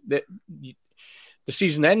because the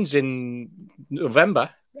season ends in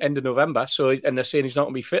November, end of November. So, and they're saying he's not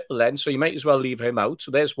going to be fit till then. So you might as well leave him out.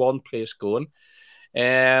 So there's one place going.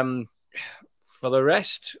 For the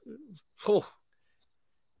rest,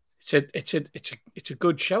 it's a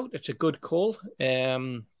good shout. It's a good call.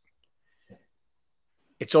 It's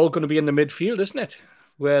all going to be in the midfield, isn't it?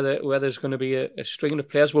 Where there's going to be a string of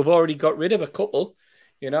players. We've already got rid of a couple.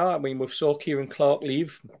 You know, I mean, we've saw Kieran Clark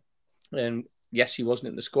leave, and yes, he wasn't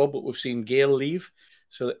in the squad, but we've seen Gale leave,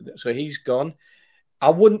 so he's gone. I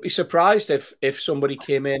wouldn't be surprised if somebody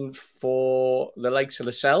came in for the likes of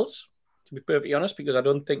Lascelles, to be perfectly honest, because I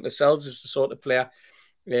don't think Lascelles is the sort of player,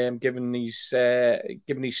 given his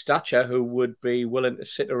stature, who would be willing to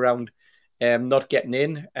sit around, not getting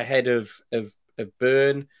in ahead of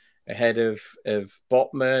Byrne, ahead of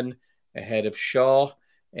Botman, ahead of Shaw.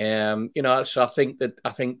 You know, so I think that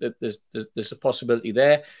there's a possibility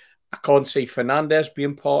there. I can't see Fernandez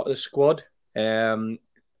being part of the squad.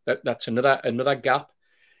 That's another gap.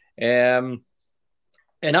 And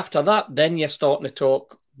after that, then you're starting to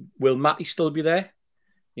talk, will Matty still be there?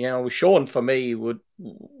 You know, Sean, for me, will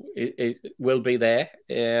be there.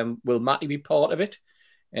 Will Matty be part of it?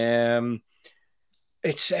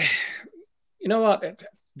 It's you know what?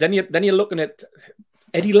 Then you're looking at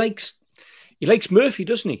Eddie likes Murphy,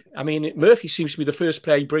 doesn't he? I mean, Murphy seems to be the first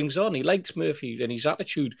player he brings on. He likes Murphy and his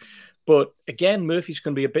attitude. But again, Murphy's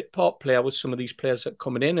going to be a bit part player with some of these players that are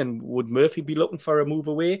coming in. And would Murphy be looking for a move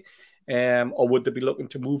away? Or would they be looking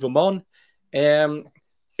to move him on? I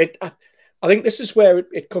think this is where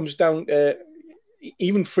it comes down to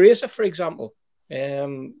even Fraser, for example.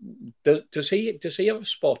 Does he have a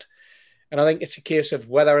spot? And I think it's a case of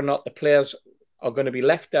whether or not the players are going to be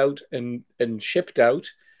left out and shipped out,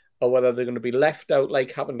 or whether they're going to be left out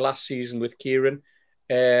like happened last season with Kieran,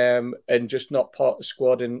 and just not part of the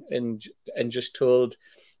squad and just told,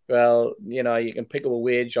 well, you know, you can pick up a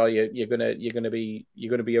wage, or you're gonna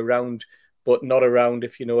be around, but not around,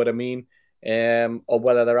 if you know what I mean. Or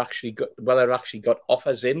whether they're actually got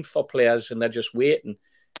offers in for players and they're just waiting.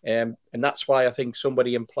 And that's why I think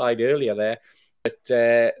somebody implied earlier there that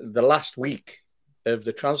the last week of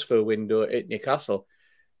the transfer window at Newcastle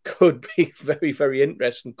could be very, very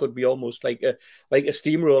interesting. Could be almost like a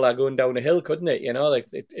steamroller going down a hill, couldn't it? You know, like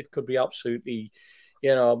it could be absolutely,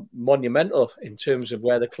 you know, monumental in terms of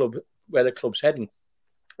where the club's heading.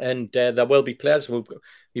 And there will be players.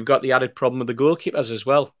 We've got the added problem with the goalkeepers as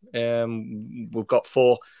well. We've got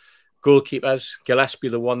 4 goalkeepers. Gillespie,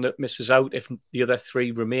 the one that misses out. If the other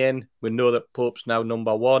 3 remain, we know that Pope's now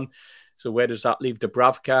number 1. So where does that leave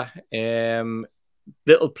Dubravka?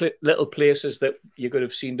 Little places that you could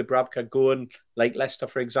have seen Dubravka going, like Leicester,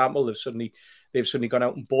 for example. They've suddenly gone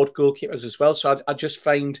out and bought goalkeepers as well. So I just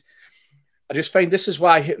find this is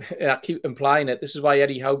why I keep implying it. This is why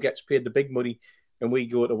Eddie Howe gets paid the big money and we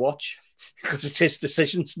go to watch, because it's his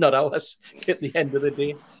decisions, not ours, at the end of the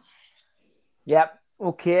day. Yeah.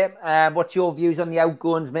 Okay. What's your views on the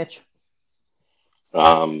outgoings, Mitch?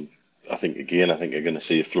 I think you're going to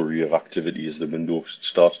see a flurry of activity as the window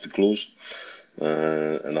starts to close.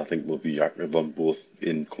 And I think we'll be active on both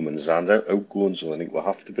incomings and outgoings, so I think we'll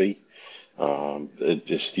have to be.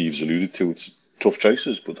 As Steve's alluded to, it's tough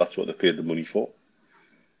choices, but that's what they paid the money for.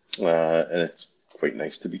 And it's quite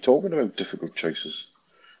nice to be talking about difficult choices.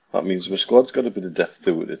 That means the squad's got a bit of depth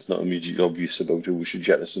to it. It's not immediately obvious about who we should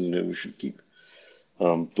jettison and who we should keep.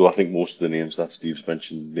 Though I think most of the names that Steve's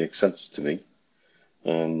mentioned make sense to me.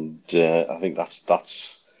 And I think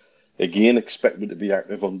that's again expected to be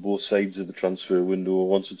active on both sides of the transfer window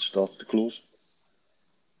once it starts to close.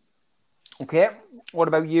 Okay. What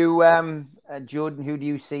about you, Jordan? Who do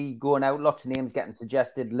you see going out? Lots of names getting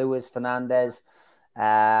suggested. Lewis, Fernandez,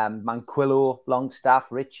 Manquillo,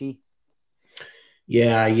 Longstaff, Ritchie.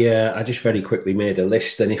 Yeah. I just very quickly made a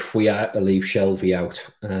list, and if we are to leave Shelvey out,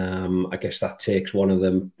 I guess that takes one of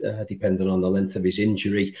them, depending on the length of his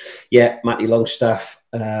injury. Yeah, Matty Longstaff,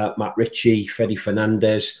 Matt Ritchie, Fede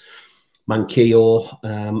Fernandez, Manquillo,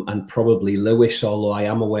 and probably Lewis, although I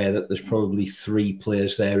am aware that there's probably 3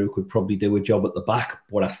 players there who could probably do a job at the back.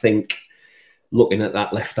 But I think looking at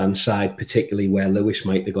that left-hand side, particularly where Lewis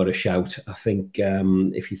might have got a shout. I think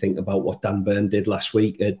if you think about what Dan Burn did last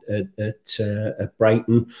week at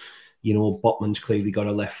Brighton, you know, Botman's clearly got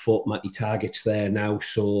a left foot. Matty Targett's there now.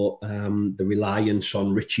 So the reliance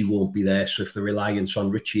on Richie won't be there. So if the reliance on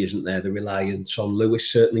Richie isn't there, the reliance on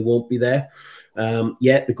Lewis certainly won't be there.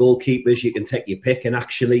 Yeah, the goalkeepers, you can take your pick. And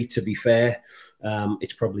actually, to be fair,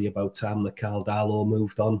 it's probably about time that Karl Darlow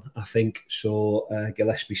moved on, I think. So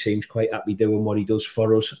Gillespie seems quite happy doing what he does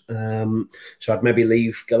for us. So I'd maybe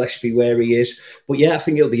leave Gillespie where he is. But yeah, I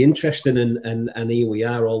think it'll be interesting. And here we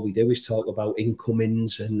are. All we do is talk about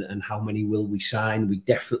incomings and how many will we sign. We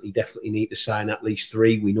definitely need to sign at least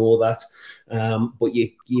 3. We know that. But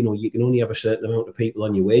you know, you can only have a certain amount of people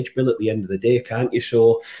on your wage bill at the end of the day, can't you?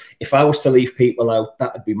 So if I was to leave people out,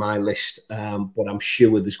 that would be my list. But I'm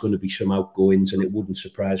sure there's going to be some outgoings. And it wouldn't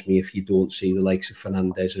surprise me if you don't see the likes of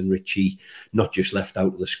Fernandez and Richie not just left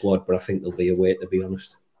out of the squad, but I think there'll be a way, to be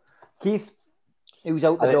honest. Keith, who's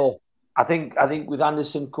out the door? I think with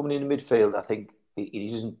Anderson coming in the midfield, I think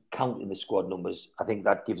he doesn't count in the squad numbers. I think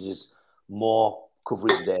that gives us more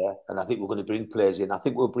coverage there, and I think we're going to bring players in. I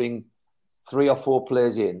think we'll bring 3 or 4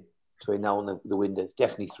 players in between now and the window.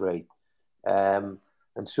 Definitely 3, and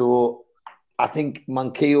so I think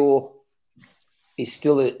Manquillo is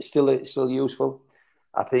still useful.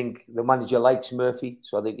 I think the manager likes Murphy,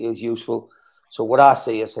 so I think he's useful. So what I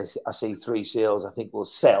see is I see 3 sales. I think we'll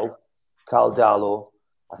sell Karl Darlow,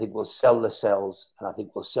 I think we'll sell Lascelles, and I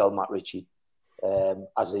think we'll sell Matt Ritchie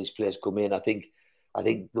as these players come in. I think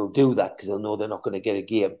they'll do that because they'll know they're not going to get a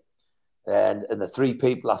game. And the 3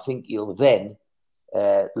 people I think he'll then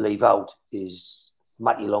leave out is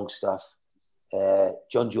Matty Longstaff,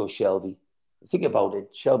 John Joe Shelby. Think about it,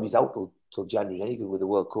 Shelby's out till January anyway with the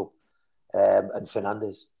World Cup, and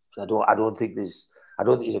Fernandez. And I don't think there's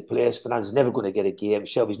a place. Fernandez is never going to get a game.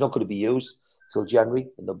 Shelby's not going to be used till January,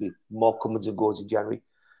 and there'll be more comings and goes in January.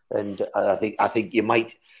 And I think you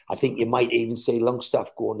might even see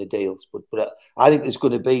Longstaff go on the deals. But I think there's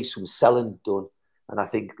going to be some selling done, and I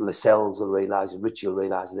think Lascelles will realise and Richie will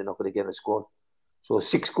realise they're not going to get in the squad. So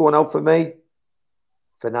 6 going out for me: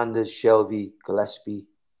 Fernandez, Shelby, Gillespie.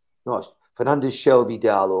 No, Fernandez, Shelby,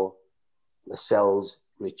 Darlow, Lascelles,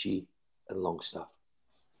 Richie, and Longstaff.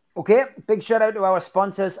 Okay, big shout out to our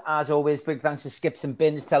sponsors. As always, big thanks to Skips and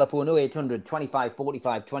Bins. Telephone 0800 25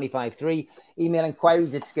 45 25 3. Email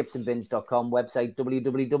inquiries at skipsandbins.com. Website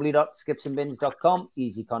www.skipsandbins.com.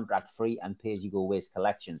 Easy, contract free, and pay-as-you-go waste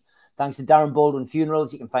collection. Thanks to Darren Baldwin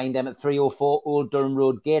Funerals. You can find them at 304 Old Durham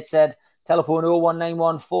Road, Gateshead. Telephone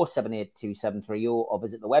 0191 478 2730 or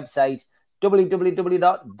visit the website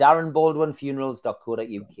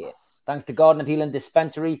www.darrenbaldwinfunerals.co.uk. Thanks to Garden of Healing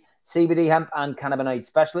Dispensary, CBD hemp and cannabinoid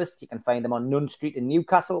specialists. You can find them on Nunn Street in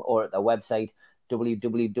Newcastle or at their website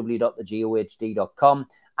www.thegohd.com.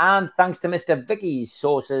 And thanks to Mr. Vicky's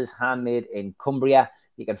Sauces, handmade in Cumbria.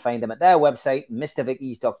 You can find them at their website,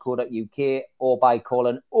 mrvickys.co.uk, or by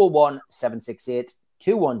calling 01768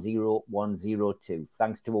 210 102.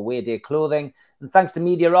 Thanks to Away Day Clothing, and thanks to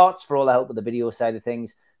Media Arts for all the help with the video side of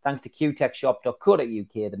things. Thanks to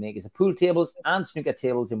qtechshop.co.uk, the makers of pool tables and snooker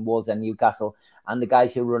tables in Wolves and Newcastle, and the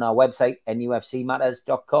guys who run our website,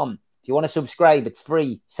 nufcmatters.com. If you want to subscribe, it's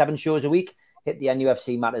free. 7 shows a week. Hit the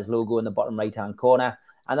NUFC Matters logo in the bottom right-hand corner,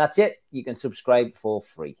 and that's it. You can subscribe for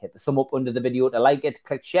free. Hit the thumb up under the video to like it.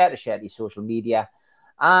 Click share to share to your social media,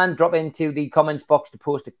 and drop into the comments box to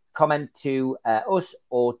post a comment to us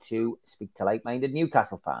or to speak to like-minded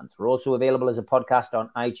Newcastle fans. We're also available as a podcast on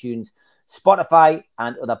iTunes, Spotify,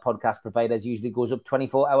 and other podcast providers. Usually goes up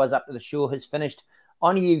 24 hours after the show has finished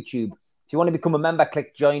on YouTube. If you want to become a member,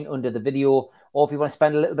 click join under the video. Or if you want to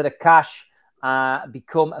spend a little bit of cash,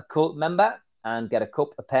 become a cult member and get a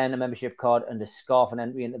cup, a pen, a membership card, and a scarf and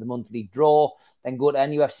entry into the monthly draw. Then go to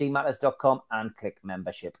nufcmatters.com and click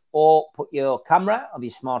membership. Or put your camera of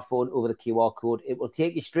your smartphone over the QR code. It will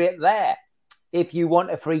take you straight there. If you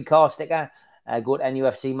want a free car sticker, go to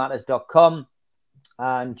nufcmatters.com.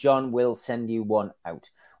 and John will send you one out.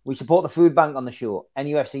 We support the food bank on the show.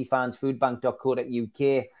 NUFC fans,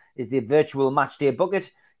 foodbank.co.uk is the virtual match day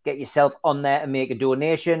bucket. Get yourself on there and make a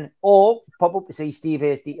donation, or pop up to see Steve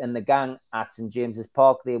Hasty and the gang at St James's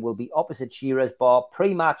Park. They will be opposite Shearer's Bar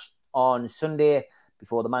pre-match on Sunday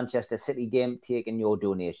before the Manchester City game, taking your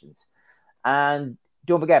donations. And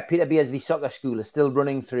don't forget, Peter Beardsley Soccer School is still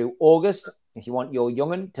running through August. If you want your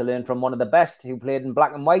young'un to learn from one of the best who played in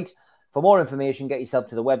black and white, for more information, get yourself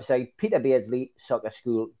to the website,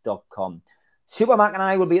 peterbeardsley.soccerschool.com. Super Mac and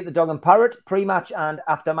I will be at the Dog and Parrot pre-match and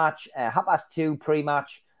after-match, 2:30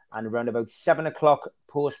 pre-match and around about 7 o'clock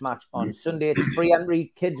post-match on Sunday. It's free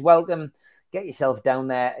entry, kids welcome. get yourself down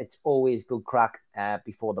there. It's always good crack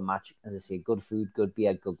before the match. As I say, good food, good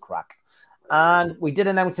beer, good crack. And we did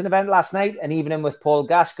announce an event last night, an evening with Paul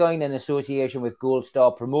Gascoigne in association with Gold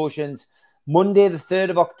Star Promotions. Monday, the 3rd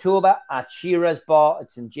of October at Shearer's Bar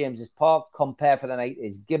at St. James's Park. Compare for the night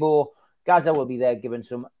is Gibbo. Gaza will be there giving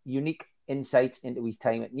some unique insights into his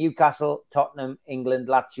time at Newcastle, Tottenham, England,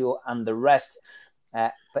 Lazio, and the rest.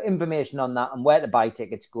 For information on that and where to buy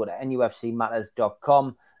tickets, go to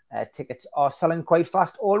nufcmatters.com. Tickets are selling quite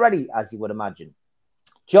fast already, as you would imagine.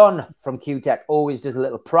 John from QTech always does a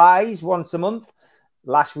little prize once a month.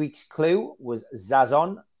 Last week's clue was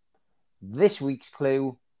Zazon. This week's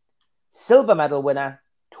clue, silver medal winner,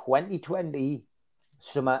 2020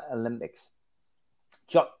 Summer Olympics.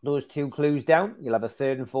 Jot those 2 clues down. You'll have a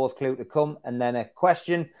 3rd and 4th clue to come, and then a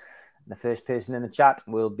question. The first person in the chat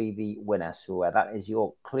will be the winner. So that is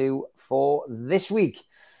your clue for this week.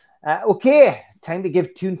 Okay, time to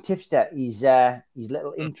give Toon Tipster his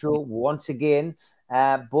little intro once again.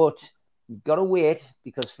 But you've got to wait,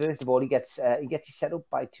 because first of all, he gets his set up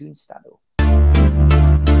by Toon Stato.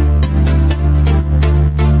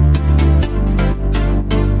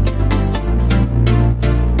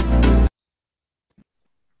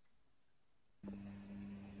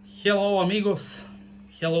 Hello, amigos.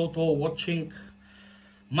 Hello to all watching.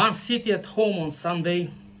 Man City at home on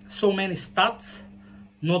Sunday. So many stats,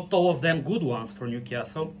 not all of them good ones for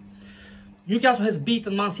Newcastle. Newcastle has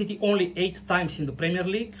beaten Man City only 8 times in the Premier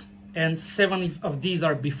League, and 7 of these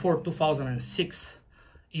are before 2006.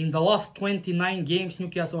 In the last 29 games,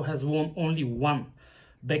 Newcastle has won only 1.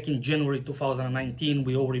 Back in January 2019,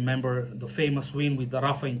 we all remember the famous win with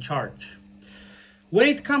Rafa in charge. When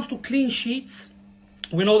it comes to clean sheets,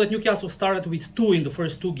 we know that Newcastle started with 2 in the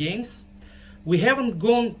first 2 games. We haven't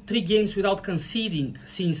gone 3 games without conceding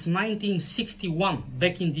since 1961,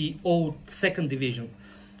 back in the old 2nd division.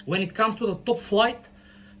 When it comes to the top flight,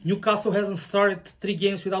 Newcastle hasn't started 3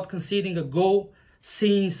 games without conceding a goal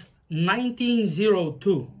since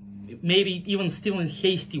 1902. Maybe even Stephen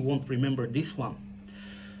Hasty won't remember this one.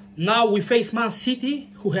 Now we face Man City,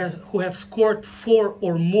 who have scored 4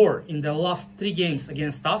 or more in the last 3 games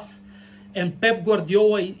against us. And Pep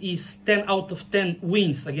Guardiola is 10 out of 10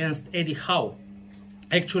 wins against Eddie Howe.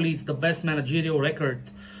 Actually, it's the best managerial record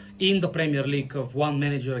in the Premier League of one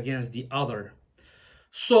manager against the other.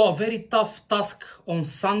 So a very tough task on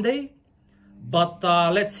Sunday, but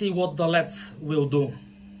let's see what the lads will do.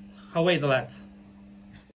 Away the lads.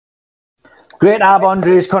 Great to have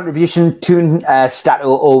Andre's contribution. Toon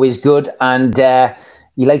Stato, always good. And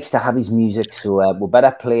he likes to have his music, so we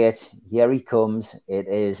better play it. Here he comes. It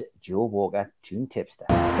is Joe Walker, Toon Tipster.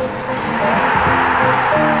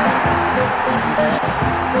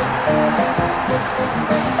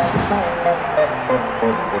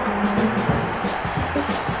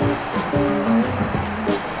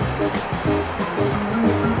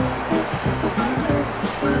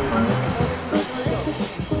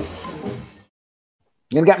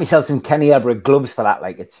 I'm gonna get myself some Kenny Everett gloves for that.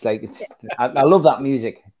 I love that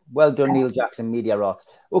music. Well done, Neil Jackson, Media Rot.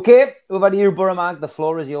 Okay, over to you, Burramag. The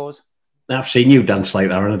floor is yours. I've seen you dance like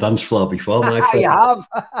that on a dance floor before, my friend. You have.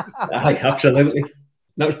 Aye, absolutely.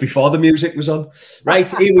 That was before the music was on. Right,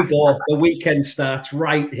 here we go. The weekend starts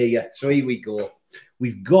right here. So here we go.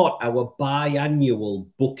 We've got our biannual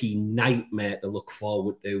bookie nightmare to look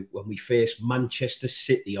forward to when we face Manchester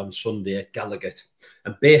City on Sunday at Gallowgate.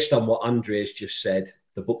 And based on what Andre's just said,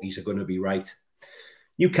 the bookies are going to be right.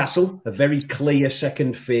 Newcastle, a very clear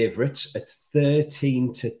second favourites at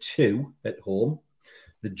 13-2 at home.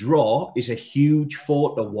 The draw is a huge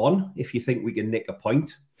 4-1 if you think we can nick a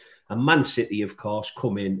point. And Man City, of course,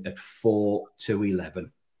 come in at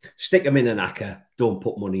 4-11. Stick them in an acca. Don't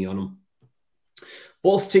put money on them.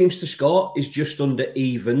 Both teams to score is just under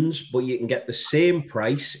evens, but you can get the same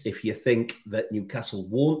price if you think that Newcastle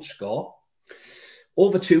won't score.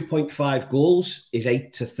 Over 2.5 goals is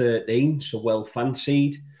 8-13, so well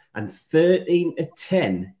fancied. And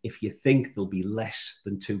 13-10 if you think there'll be less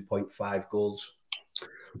than 2.5 goals.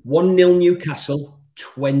 1-0 Newcastle,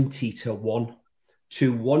 20-1.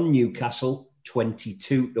 2-1 Newcastle,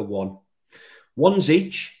 22-1. Ones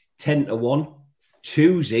each, 10-1.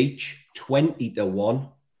 Twos each, 20-1.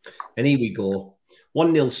 And here we go.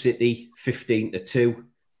 1-0 City, 15-2.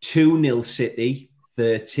 2-0 City,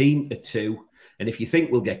 13-2. And if you think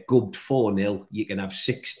we'll get gubbed 4-0, you can have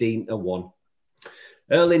 16-1.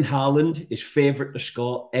 Erling Haaland is favourite to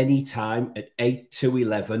score any time at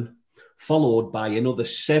 8-11, followed by another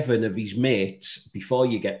 7 of his mates before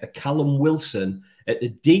you get to Callum Wilson at a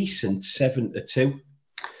decent 7-2.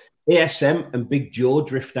 ASM and Big Joe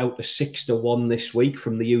drift out to 6-1 this week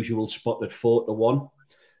from the usual spot at 4-1.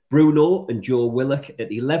 Bruno and Joe Willock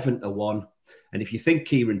at 11-1. And if you think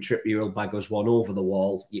Kieran Trippier will bag us one over the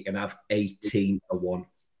wall, you can have 18-1.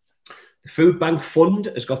 The Food Bank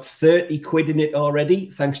Fund has got 30 quid in it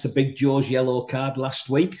already, thanks to Big Joe's yellow card last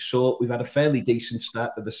week. So we've had a fairly decent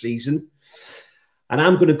start to the season. And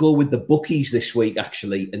I'm going to go with the bookies this week,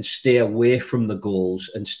 actually, and stay away from the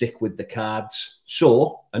goals and stick with the cards.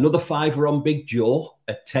 So another fiver on Big Joe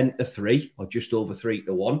at 10-3, or just over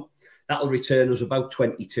 3-1. That'll return us about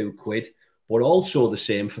 22 quid, but also the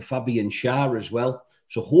same for Fabian Schär as well.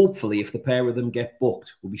 So hopefully, if the pair of them get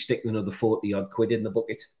booked, we'll be sticking another 40-odd quid in the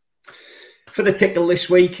bucket. For the tickle this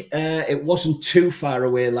week, it wasn't too far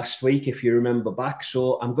away last week, if you remember back.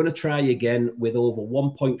 So I'm going to try again with over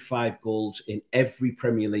 1.5 goals in every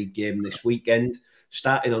Premier League game this weekend,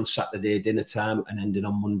 starting on Saturday dinner time and ending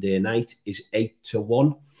on Monday night, is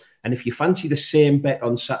 8-1. And if you fancy the same bet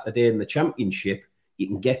on Saturday in the Championship, you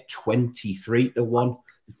can get 23-1.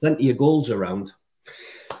 There's plenty of goals around.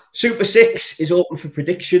 Super 6 is open for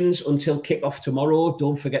predictions until kick-off tomorrow.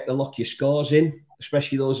 Don't forget to lock your scores in,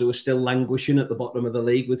 especially those who are still languishing at the bottom of the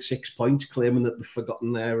league with 6 points, claiming that they've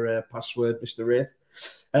forgotten their password, Mr. Wraith.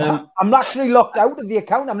 I'm actually locked out of the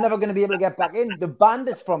account. I'm never going to be able to get back in. The banned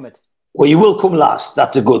us from it. Well, you will come last.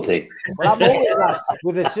 That's a good thing. Well, I'm always last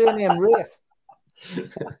with a surname Wraith.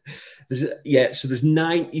 So there's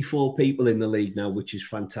 94 people in the league now, which is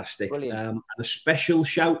fantastic. And a special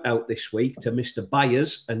shout out this week to Mr.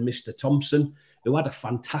 Byers and Mr. Thompson, who had a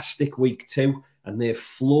fantastic week too, and they've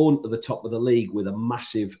flown to the top of the league with a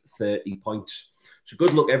massive 30 points. So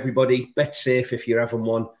good luck, everybody. Bet safe if you're having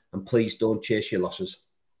one, and please don't chase your losses.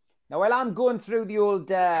 Now, while I'm going through the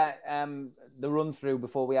old the run through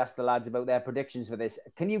before we ask the lads about their predictions for this,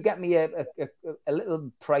 can you get me a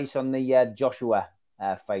little price on the Joshua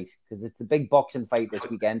fight, because it's the big boxing fight this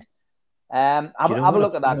weekend? Have a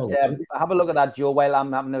look at that. Have a look at that, Joe, while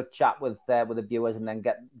I'm having a chat with the viewers, and then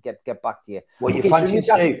get back to you. What you fancy,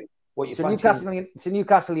 Steve?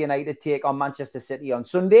 Newcastle United take on Manchester City on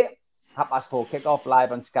Sunday, 4:30 kickoff,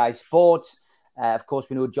 live on Sky Sports. Of course,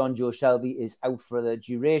 we know John Joe Shelby is out for the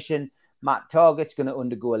duration. Matt Targett's going to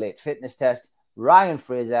undergo a late fitness test. Ryan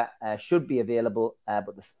Fraser should be available,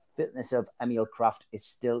 but the fitness of Emil Kraft is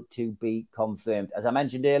still to be confirmed. As I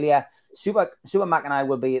mentioned earlier, Super Mac and I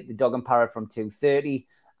will be at the Dog and Parrot from 2:30,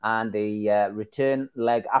 and the return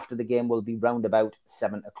leg after the game will be round about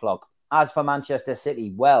 7 o'clock. As for Manchester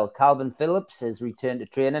City, well, Calvin Phillips has returned to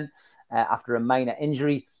training after a minor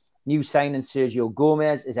injury. New signing Sergio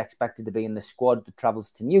Gomez is expected to be in the squad that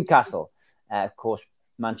travels to Newcastle. Of course,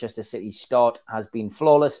 Manchester City's start has been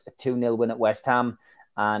flawless, a 2-0 win at West Ham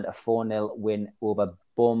and a 4-0 win over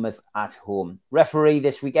Bournemouth at home. Referee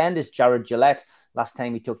this weekend is Jared Gillette. Last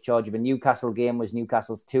time he took charge of a Newcastle game was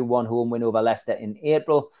Newcastle's 2-1 home win over Leicester in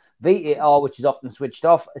April. VAR, which is often switched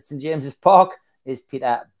off at St James's Park, is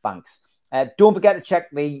Peter Banks. Don't forget to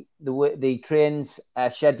check the trains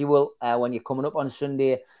schedule when you're coming up on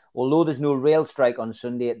Sunday. Although there's no rail strike on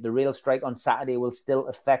Sunday, the rail strike on Saturday will still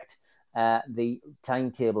affect the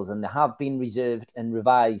timetables, and they have been reserved and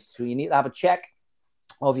revised. So you need to have a check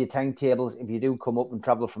of your timetables. If you do come up and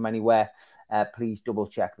travel from anywhere, please double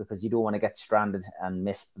check, because you don't want to get stranded and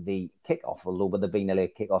miss the kickoff. Although with there being a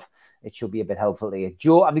late kickoff, it should be a bit helpful to you.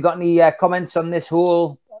 Joe, have you got any comments on this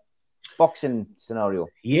whole boxing scenario?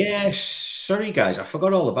 Yes, sorry guys, I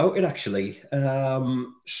forgot all about it actually.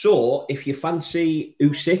 So if you fancy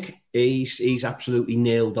Usyk, he's absolutely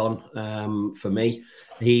nailed on for me.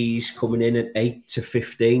 He's coming in at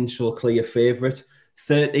 8-15, so clear favourite.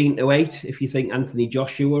 13-8 if you think Anthony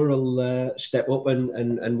Joshua will step up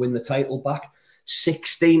and win the title back.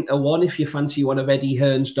 16-1 if you fancy one of Eddie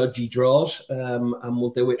Hearn's dodgy draws, and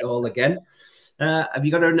we'll do it all again. Have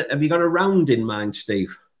you got a round in mind,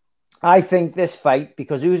 Steve? I think this fight,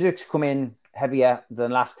 because Usyk's come in heavier than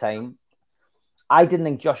last time, I didn't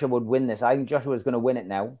think Joshua would win this. I think Joshua is going to win it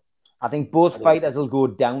now. I think both fighters will go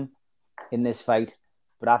down in this fight,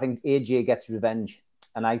 but I think AJ gets revenge.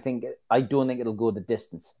 And I don't think it'll go the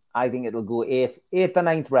distance. I think it'll go 8th or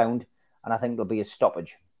 9th round, and I think there'll be a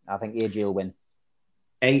stoppage. I think AJ will win.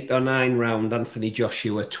 8 or 9 round, Anthony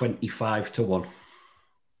Joshua, 25-1.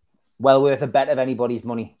 Well worth a bet of anybody's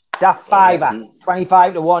money. Daft fiver,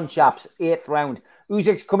 25-1, chaps, 8th round.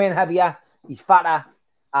 Usyk's come in heavier. He's fatter.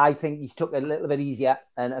 I think he's took it a little bit easier,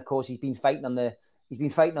 and of course he's been fighting on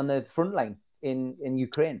the front line in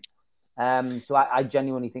Ukraine. So I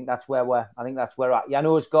genuinely think that's where we're at.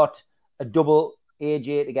 Yano's got a double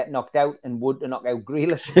AJ to get knocked out and Wood to knock out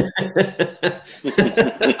Grealish.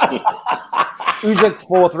 Usyk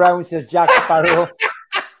 4th round, says Jack Sparrow.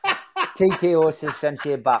 TKO, says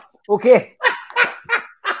Sensei Bap. Okay.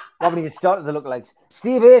 haven't even started the lookalikes.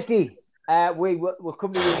 Steve Hasty, we'll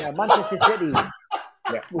come to you now. Manchester City.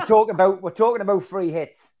 Yeah. We're talking about free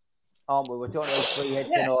hits, aren't we? We're talking about free hits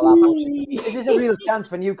and all that. This is a real chance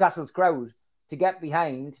for Newcastle's crowd to get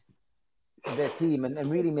behind their team and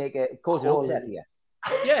really cause an upset here.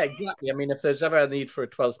 Yeah, exactly. I mean, if there's ever a need for a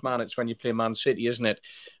 12th man, it's when you play Man City, isn't it?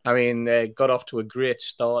 I mean, got off to a great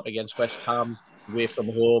start against West Ham, away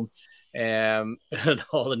from home, and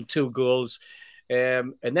all in 2 goals.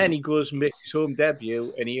 And then he goes and makes his home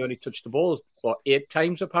debut, and he only touched the ball, 8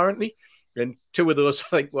 times apparently. And 2 of those,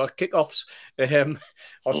 were kickoffs,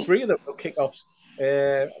 or 3 of them were kickoffs.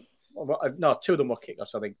 No, 2 of them were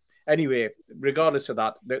kickoffs, I think. Anyway, regardless of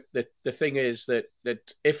that, the thing is that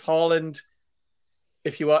if Haaland,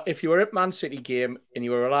 if you were at Man City game and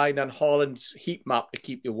you were relying on Haaland's heat map to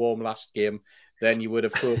keep you warm last game, then you would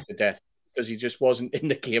have froze to death because he just wasn't in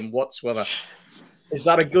the game whatsoever. Is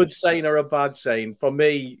that a good sign or a bad sign? For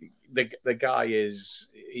me, the guy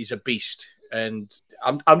he's a beast, and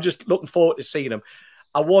I'm just looking forward to seeing him.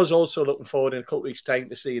 I was also looking forward in a couple of weeks' time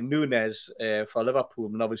to seeing Núñez for Liverpool,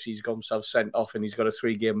 and obviously he's got himself sent off and he's got a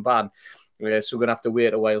 3-game ban, so we're going to have to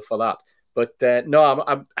wait a while for that. But no,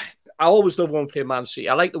 I always love when we play Man City.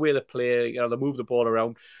 I like the way they play. They move the ball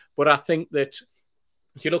around. But I think that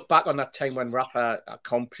if you look back on that time when Rafa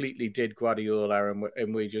completely did Guardiola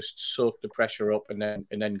and we just soaked the pressure up and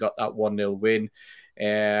then got that 1-0 win,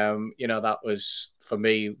 that was, for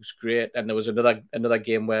me, it was great. And there was another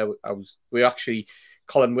game where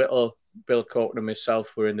Colin Whittle, Bill Corkin and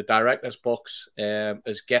myself were in the director's box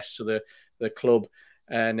as guests of the club,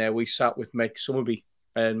 and we sat with Mike Summerby.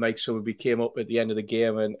 And Mike Summerby came up at the end of the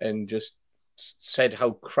game and just said how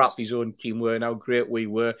crap his own team were and how great we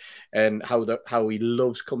were, and how he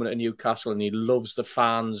loves coming to Newcastle and he loves the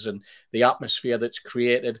fans and the atmosphere that's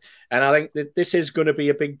created. And I think that this is going to be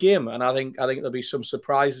a big game, and I think there'll be some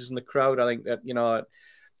surprises in the crowd. I think that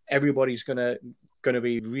everybody's going to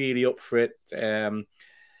be really up for it. And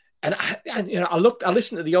I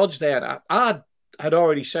listened to the odds there, and I had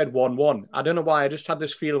already said 1-1. I don't know why. I just had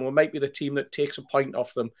this feeling we might be the team that takes a point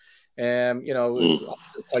off them.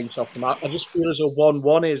 Points off them. I just feel as though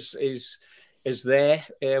 1-1 is there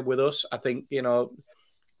with us. I think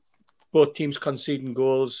both teams conceding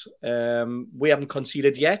goals. We haven't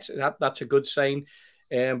conceded yet. That's a good sign.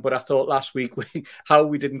 But I thought last week how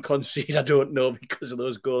we didn't concede, I don't know, because of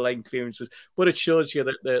those goal line clearances. But it shows you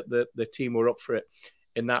that the team were up for it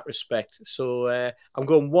in that respect. So I'm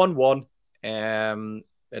going 1-1. And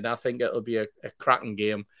I think it'll be a cracking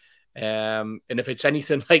game. And if it's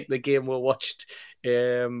anything like the game we watched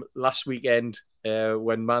last weekend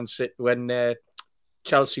when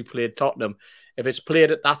Chelsea played Tottenham, if it's played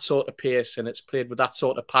at that sort of pace and it's played with that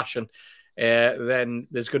sort of passion, then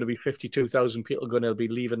there's going to be 52,000 people going to be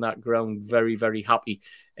leaving that ground very, very happy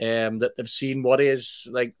that they've seen what is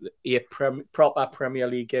like a proper Premier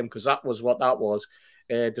League game, because that was what that was.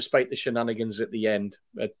 Despite the shenanigans at the end.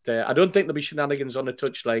 But I don't think there'll be shenanigans on the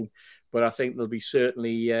touchline, but I think there'll be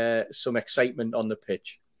certainly some excitement on the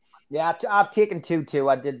pitch. Yeah, I've taken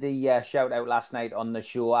 2-2. I did the shout out last night on the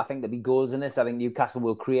show. I think there'll be goals in this. I think Newcastle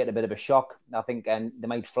will create a bit of a shock. I think they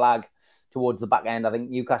might flag towards the back end. I think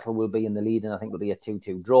Newcastle will be in the lead, and I think it'll be a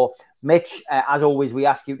 2-2 draw. Mitch, as always, we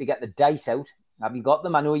ask you to get the dice out. Have you got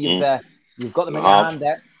them? I know you've got them in your hand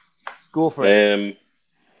there. Go for it.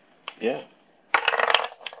 Yeah.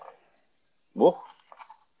 What?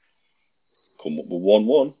 Come up with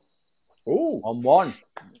 1-1. Oh, 1-1.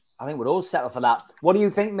 I think we're all settled for that. What do you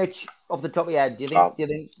think, Mitch? Off the top of your head, do you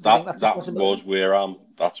think that's a possibility?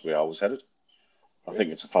 That's where I was headed. I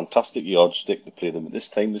think it's a fantastic yardstick to play them at this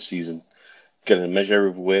time of the season, getting a measure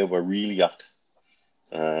of where we're really at.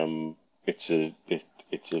 It's a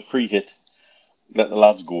free hit. Let the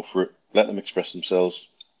lads go for it. Let them express themselves,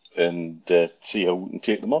 and see how we can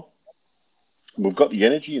take them on. We've got the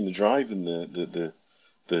energy and the drive and the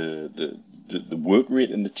work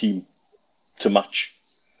rate in the team to match,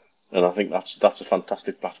 and I think that's a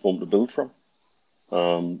fantastic platform to build from.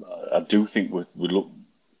 I do think we look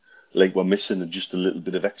like we're missing just a little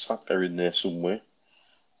bit of X factor in there somewhere,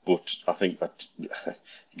 but I think that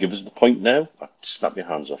give us the point now, I'd snap your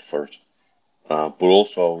hands off for it. But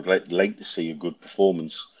also, I would like to see a good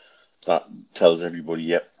performance that tells everybody,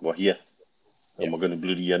 yep, we're here, and we're going to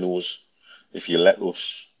bloody your nose. If you let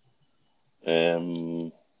us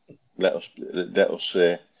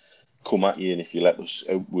come at you, and if you let us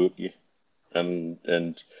outwork you, and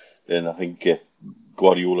I think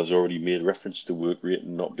Guardiola's already made reference to work rate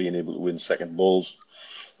and not being able to win second balls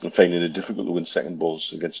and finding it difficult to win second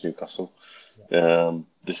balls against Newcastle.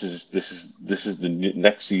 This is the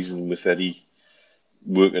next season with Eddie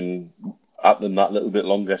working at them that little bit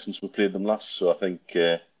longer since we played them last. So I think,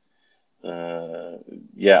 I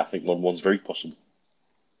think 1-1's very possible.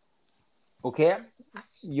 Okay,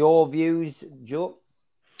 your views, Joe?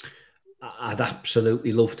 I'd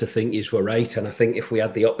absolutely love to think you were right, and I think if we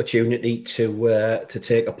had the opportunity to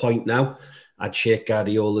take a point now, I'd shake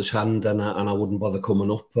Guardiola's hand, and I wouldn't bother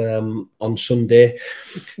coming up on Sunday.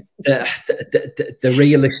 The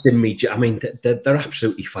realist in me, I mean, they're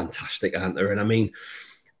absolutely fantastic, aren't they? And I mean,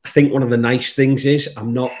 I think one of the nice things is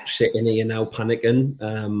I'm not sitting here now panicking,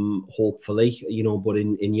 hopefully, you know, but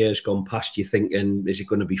in years gone past, you're thinking, is it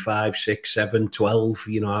going to be 5, 6, 7, 12?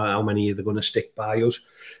 You know, how many are they going to stick by us?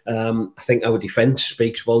 I think our defence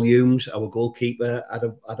speaks volumes. Our goalkeeper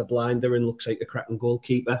had a blinder and looks like a cracking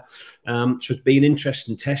goalkeeper. So it's been an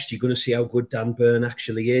interesting test. You're going to see how good Dan Burn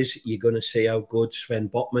actually is. You're going to see how good Sven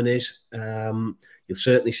Botman is. You'll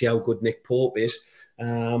certainly see how good Nick Pope is.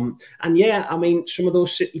 And yeah, I mean, some of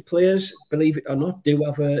those City players, believe it or not, do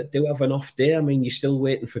have an off day. I mean, you're still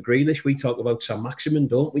waiting for Grealish. We talk about Saint-Maximin,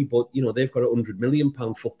 don't we? But you know, they've got a £100 million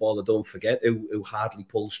footballer, don't forget, who hardly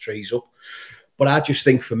pulls trees up. But I just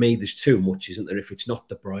think for me, there's too much, isn't there? If it's not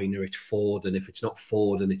De Bruyne, it's Ford, and if it's not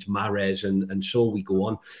Ford, and it's Mahrez, and so we go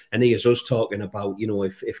on. And here's us talking about, you know,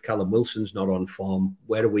 if Callum Wilson's not on form,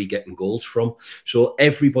 where are we getting goals from? So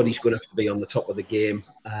everybody's going to have to be on the top of the game.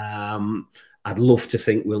 I'd love to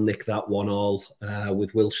think we'll nick that 1-1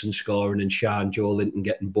 with Wilson scoring and Shaw and Joe Linton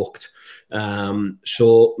getting booked.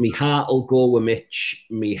 So my heart will go with Mitch.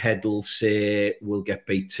 My head will say we'll get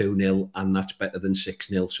beat 2-0, and that's better than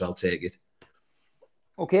 6-0, so I'll take it.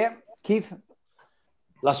 Okay, Keith?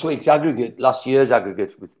 Last year's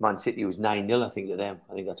aggregate with Man City was 9-0, I think, to them.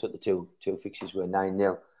 I think that's what the two fixtures were,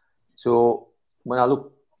 9-0. So when I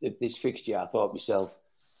looked at this fixture, I thought to myself,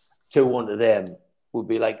 2-1 to them would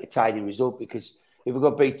be like a tidy result, because if we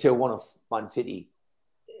got beat 2-1 off Man City,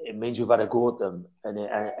 it means we've had a go at them, and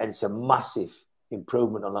it's a massive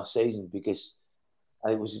improvement on last season, because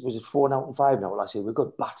it was it 4 out and 5 now last year. We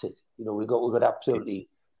got battered, you know, we got absolutely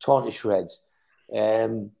torn to shreds,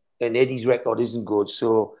 and Eddie's record isn't good,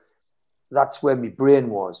 so that's where my brain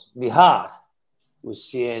was. My heart was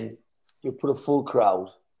saying, you put a full crowd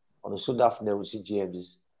on a Sunday afternoon in St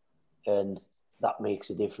James's, and that makes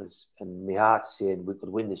a difference. And my heart's saying we could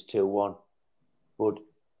win this 2-1. But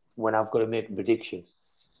when I've got to make a prediction,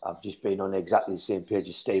 I've just been on exactly the same page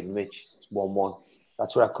as Steve and Mitch. It's 1-1.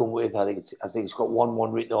 That's what I come with. I think it's got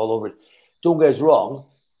 1-1 written all over it. Don't get us wrong.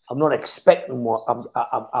 I'm not expecting one.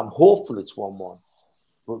 I'm hopeful it's 1-1.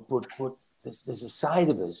 But there's a side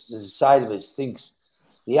of us. There's a side of us thinks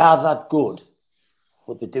they are that good,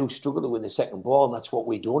 but they do struggle to win the second ball, and that's what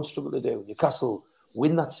we don't struggle to do. Newcastle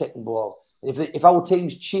win that second ball. If our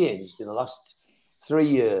team's changed in the last 3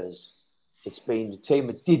 years, it's been the team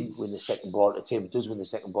that didn't win the second ball, the team that does win the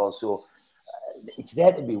second ball. So it's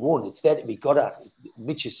there to be won. It's there to be got at.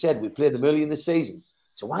 Mitch has said we played them early in the season,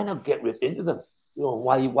 so why not get ripped into them? You know,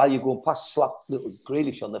 while you're going past, slap little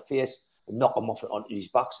Grealish on the face and knock him off onto his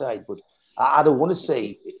backside. But I don't want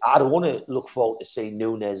to look forward to seeing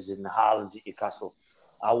Nunes and Haaland at Newcastle.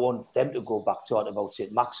 I want them to go back talking about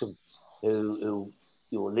Saint-Maximin, who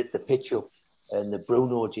lit the pitch up, and the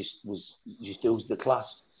Bruno just oozed the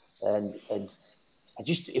class. And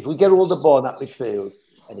if we get all the ball in that midfield,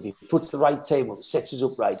 and if he puts the right team up, sets us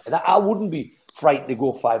up right, and I wouldn't be frightened to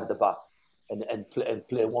go 5 at the back and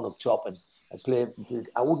play one up top and play.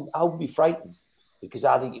 I wouldn't be frightened, because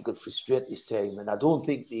I think it could frustrate this team, and I don't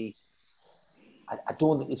think it's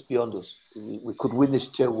beyond us. We could win this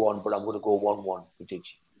 2-1, but I'm going to go 1-1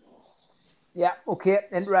 prediction. Yeah, okay.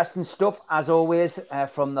 Interesting stuff, as always,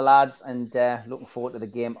 from the lads, and looking forward to the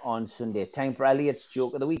game on Sunday. Time for Elliot's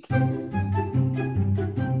Joke of the Week.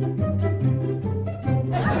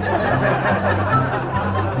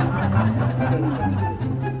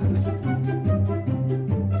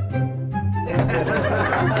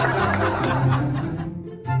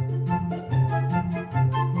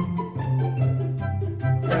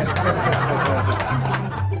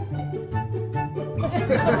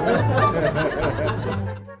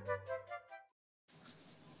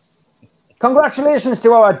 Congratulations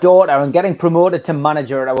to our daughter on getting promoted to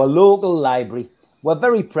manager at our local library. We're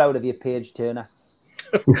very proud of you, Paige Turner.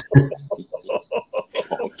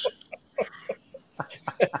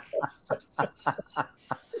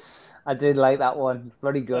 I did like that one.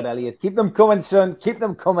 Very good, Elliot. Keep them coming, son. Keep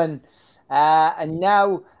them coming. And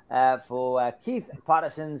now for Keith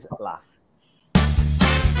Patterson's laugh.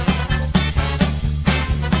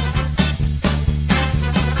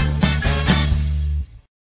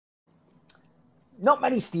 Not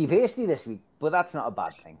many Steve Hasty this week, but that's not a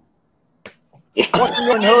bad thing. Watching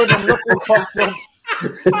the unheard and looking pops up.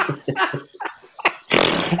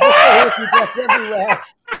 Everywhere.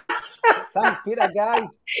 Thanks, Peter Guy.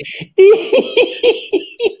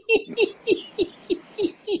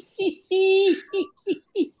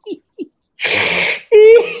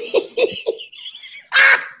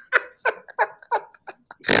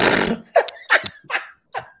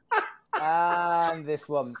 And this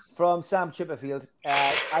one from Sam Chipperfield.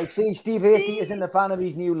 I see Steve Hasty isn't a fan of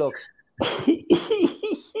his new look.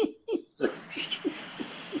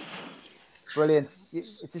 Brilliant.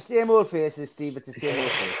 It's the same old faces, Steve. It's the same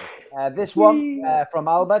old faces. This one from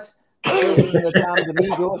Albert. The damned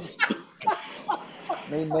amigos.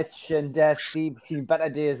 Me, Mitch, and Steve seen better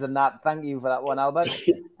days than that. Thank you for that one, Albert.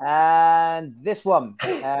 And this one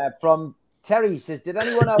from Terry says, did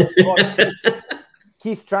anyone else watch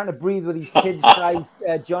Keith trying to breathe with his kids'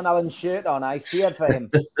 John Allen shirt on? I feared for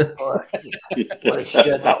him. What a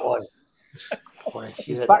shirt that was.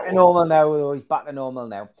 He's back to normal now, though. He's back to normal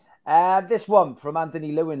now. This one from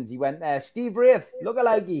Anthony Lewins. He went, Steve Wraith, look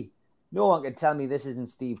alike. No one can tell me this isn't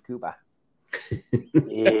Steve Cooper.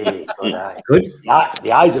 Yeah, good eye. Good.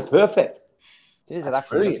 The eyes are perfect. It is. It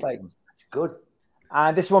actually looks like him. It's good.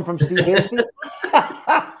 And this one from Steve Hasty.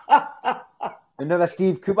 Another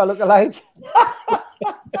Steve Cooper lookalike.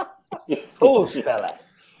 Poor fella.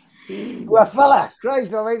 Poor fella.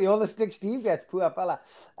 Christ almighty, all the stick Steve gets. Poor fella.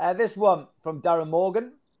 This one from Darren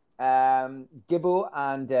Morgan, Gibbo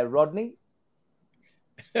and Rodney.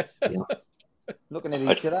 Yeah. Looking at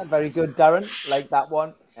each other. Very good, Darren. Like that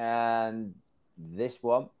one. And this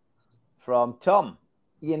one from Tom,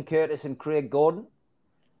 Ian Curtis and Craig Gordon.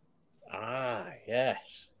 Ah,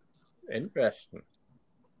 yes. Interesting.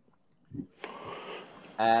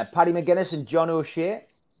 Paddy McGuinness and John O'Shea.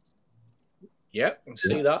 Yeah, I can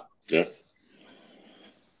see that. Yeah.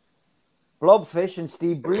 Blobfish and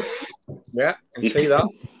Steve Bruce. Yeah, I can see that.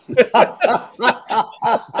 It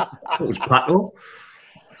was Pato.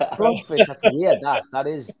 Blobfish, that's weird.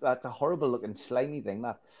 That's a horrible looking slimy thing.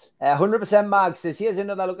 That 100% Mag says, here's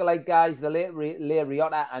another lookalike, guys. The late Leigh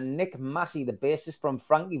Riotta and Nick Massey, the bassist from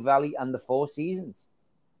Frankie Valli and the Four Seasons.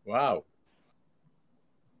 Wow.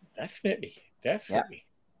 Definitely. Yeah.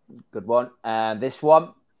 Good one. And this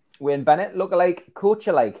one, Wayne Bennett, lookalike, coach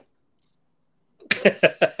alike.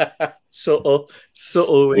 Subtle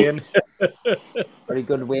Wayne. Very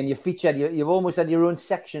good, Wayne. You featured. You've almost had your own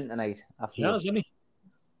section tonight. Yeah, isn't he?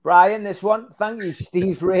 Brian, this one. Thank you,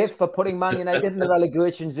 Steve Wraith, for putting Man United in the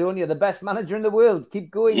relegation zone. You're the best manager in the world. Keep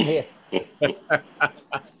going, mate.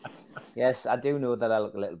 Yes, I do know that I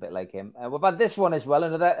look a little bit like him. We've had this one as well.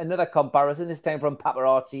 Another comparison. This time from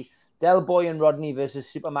Paparazzi. Del Boy and Rodney versus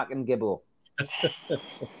Super Mac and Gibbo.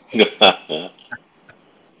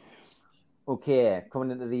 Okay, coming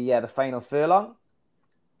into the final furlong.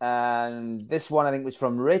 And this one, I think, was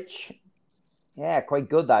from Rich. Yeah, quite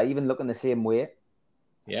good, that. Even looking the same way.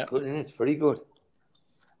 Yeah. It's good, isn't it? It's very good.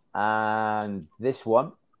 And this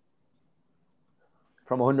one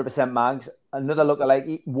from 100% Mags. Another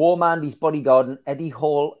lookalike. Warm Andy's bodyguard, Eddie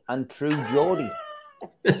Hall and True Geordie.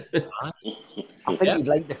 I think he'd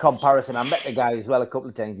like the comparison. I met the guy as well a couple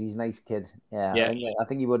of times. He's a nice kid. Yeah. I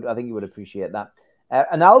think he would appreciate that.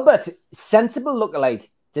 And Albert, sensible lookalike,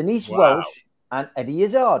 Denise Welsh and Eddie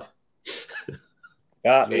Izzard.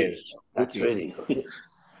 That's really good.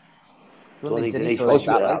 Don't think Denise will like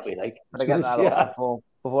that. But I get that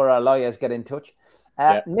before our lawyers get in touch.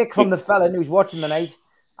 Nick from the Felon, who's watching tonight.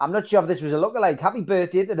 I'm not sure if this was a lookalike. Happy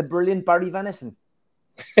birthday to the brilliant Barry Venison.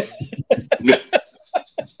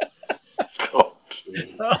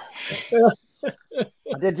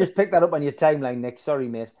 I did just pick that up on your timeline, Nick. Sorry,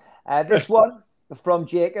 mate. This one from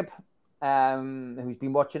Jacob, who's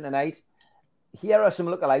been watching tonight. Here are some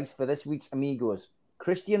lookalikes for this week's Amigos.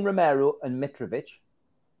 Christian Romero and Mitrovic.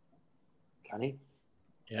 Can he?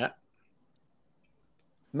 Yeah.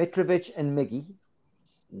 Mitrovic and Miggy.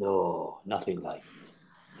 No, nothing like.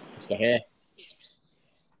 The hair.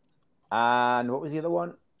 And what was the other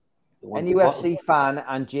one? NUFC fan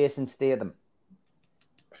and Jason Statham.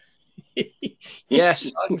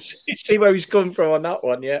 Yes, I can see where he's coming from on that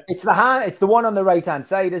one. Yeah, it's the one on the right hand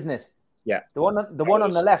side, isn't it? Yeah, the one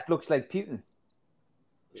on the left looks like Putin.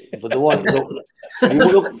 But the one, if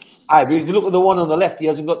you look at the one on the left, he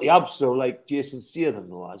hasn't got the abs, so like Jason Statham,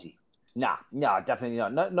 though, has he? Nah, definitely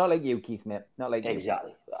not. Not like you, Keith, mate. Not like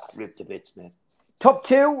exactly. Ripped to bits, mate. Top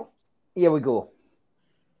two. Here we go.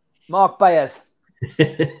 Mark Byers.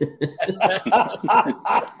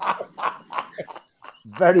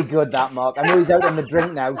 Very good, that, Mark. I know he's out on the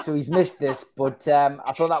drink now, so he's missed this, but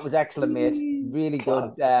I thought that was excellent, mate. Really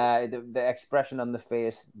good. The expression on the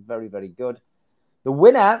face, very, very good. The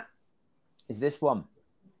winner is this one.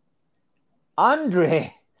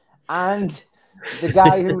 Andre, and the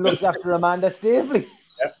guy who looks after Amanda Staveley.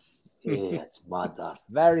 Yeah, it's mad that.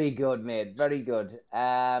 Very good, mate. Very good.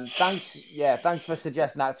 Thanks. Yeah, thanks for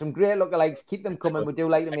suggesting that. Some great lookalikes. Keep them coming. We do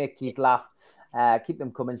like to make Keith laugh. Keep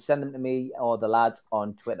them coming. Send them to me or the lads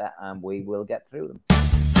on Twitter, and we will get through them.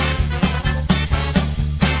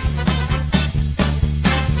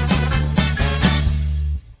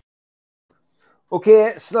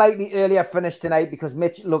 Okay, slightly earlier finish tonight because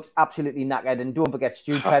Mitch looks absolutely knackered. And don't forget,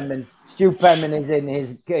 Stu Penman. Stu Penman is in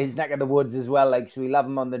his neck of the woods as well, like, so we'll have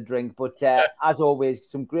him on the drink. But as always,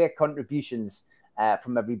 some great contributions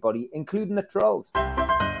from everybody, including the trolls.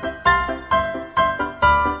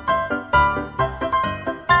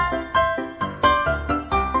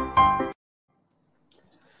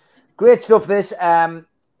 Great stuff, this.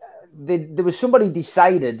 There was somebody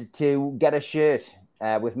decided to get a shirt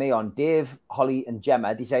with me on. Dave, Holly, and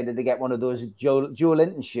Gemma decided to get one of those Joe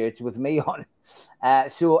Linton shirts with me on.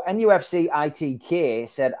 So NUFC ITK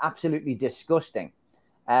said absolutely disgusting.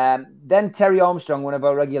 Then Terry Armstrong, one of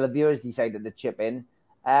our regular viewers, decided to chip in.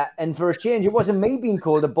 And for a change, it wasn't me being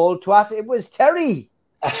called a bald twat, it was Terry.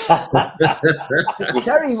 So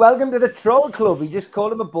Terry, welcome to the Troll Club. We just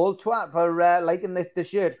called him a bald twat for liking the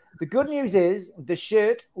shirt. The good news is the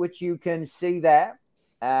shirt, which you can see there,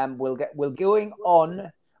 we're going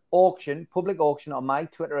on auction, public auction on my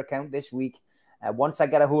Twitter account this week. Once I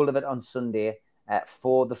get a hold of it on Sunday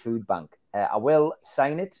for the food bank, I will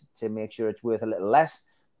sign it to make sure it's worth a little less,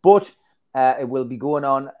 but it will be going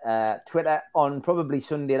on Twitter on probably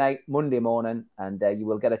Sunday night, Monday morning, and you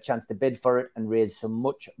will get a chance to bid for it and raise some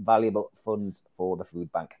much valuable funds for the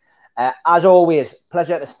food bank. As always,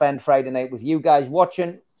 pleasure to spend Friday night with you guys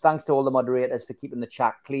watching. Thanks to all the moderators for keeping the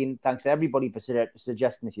chat clean. Thanks to everybody for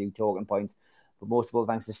suggesting a few talking points. But most of all,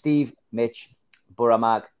 thanks to Steve, Mitch,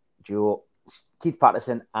 Buramag, Joe, Keith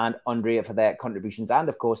Patterson, and Andrea for their contributions. And,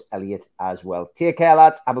 of course, Elliot as well. Take care,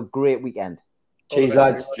 lads. Have a great weekend. Cheers,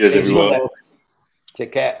 lads. Cheers, everyone.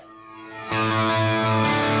 Take care.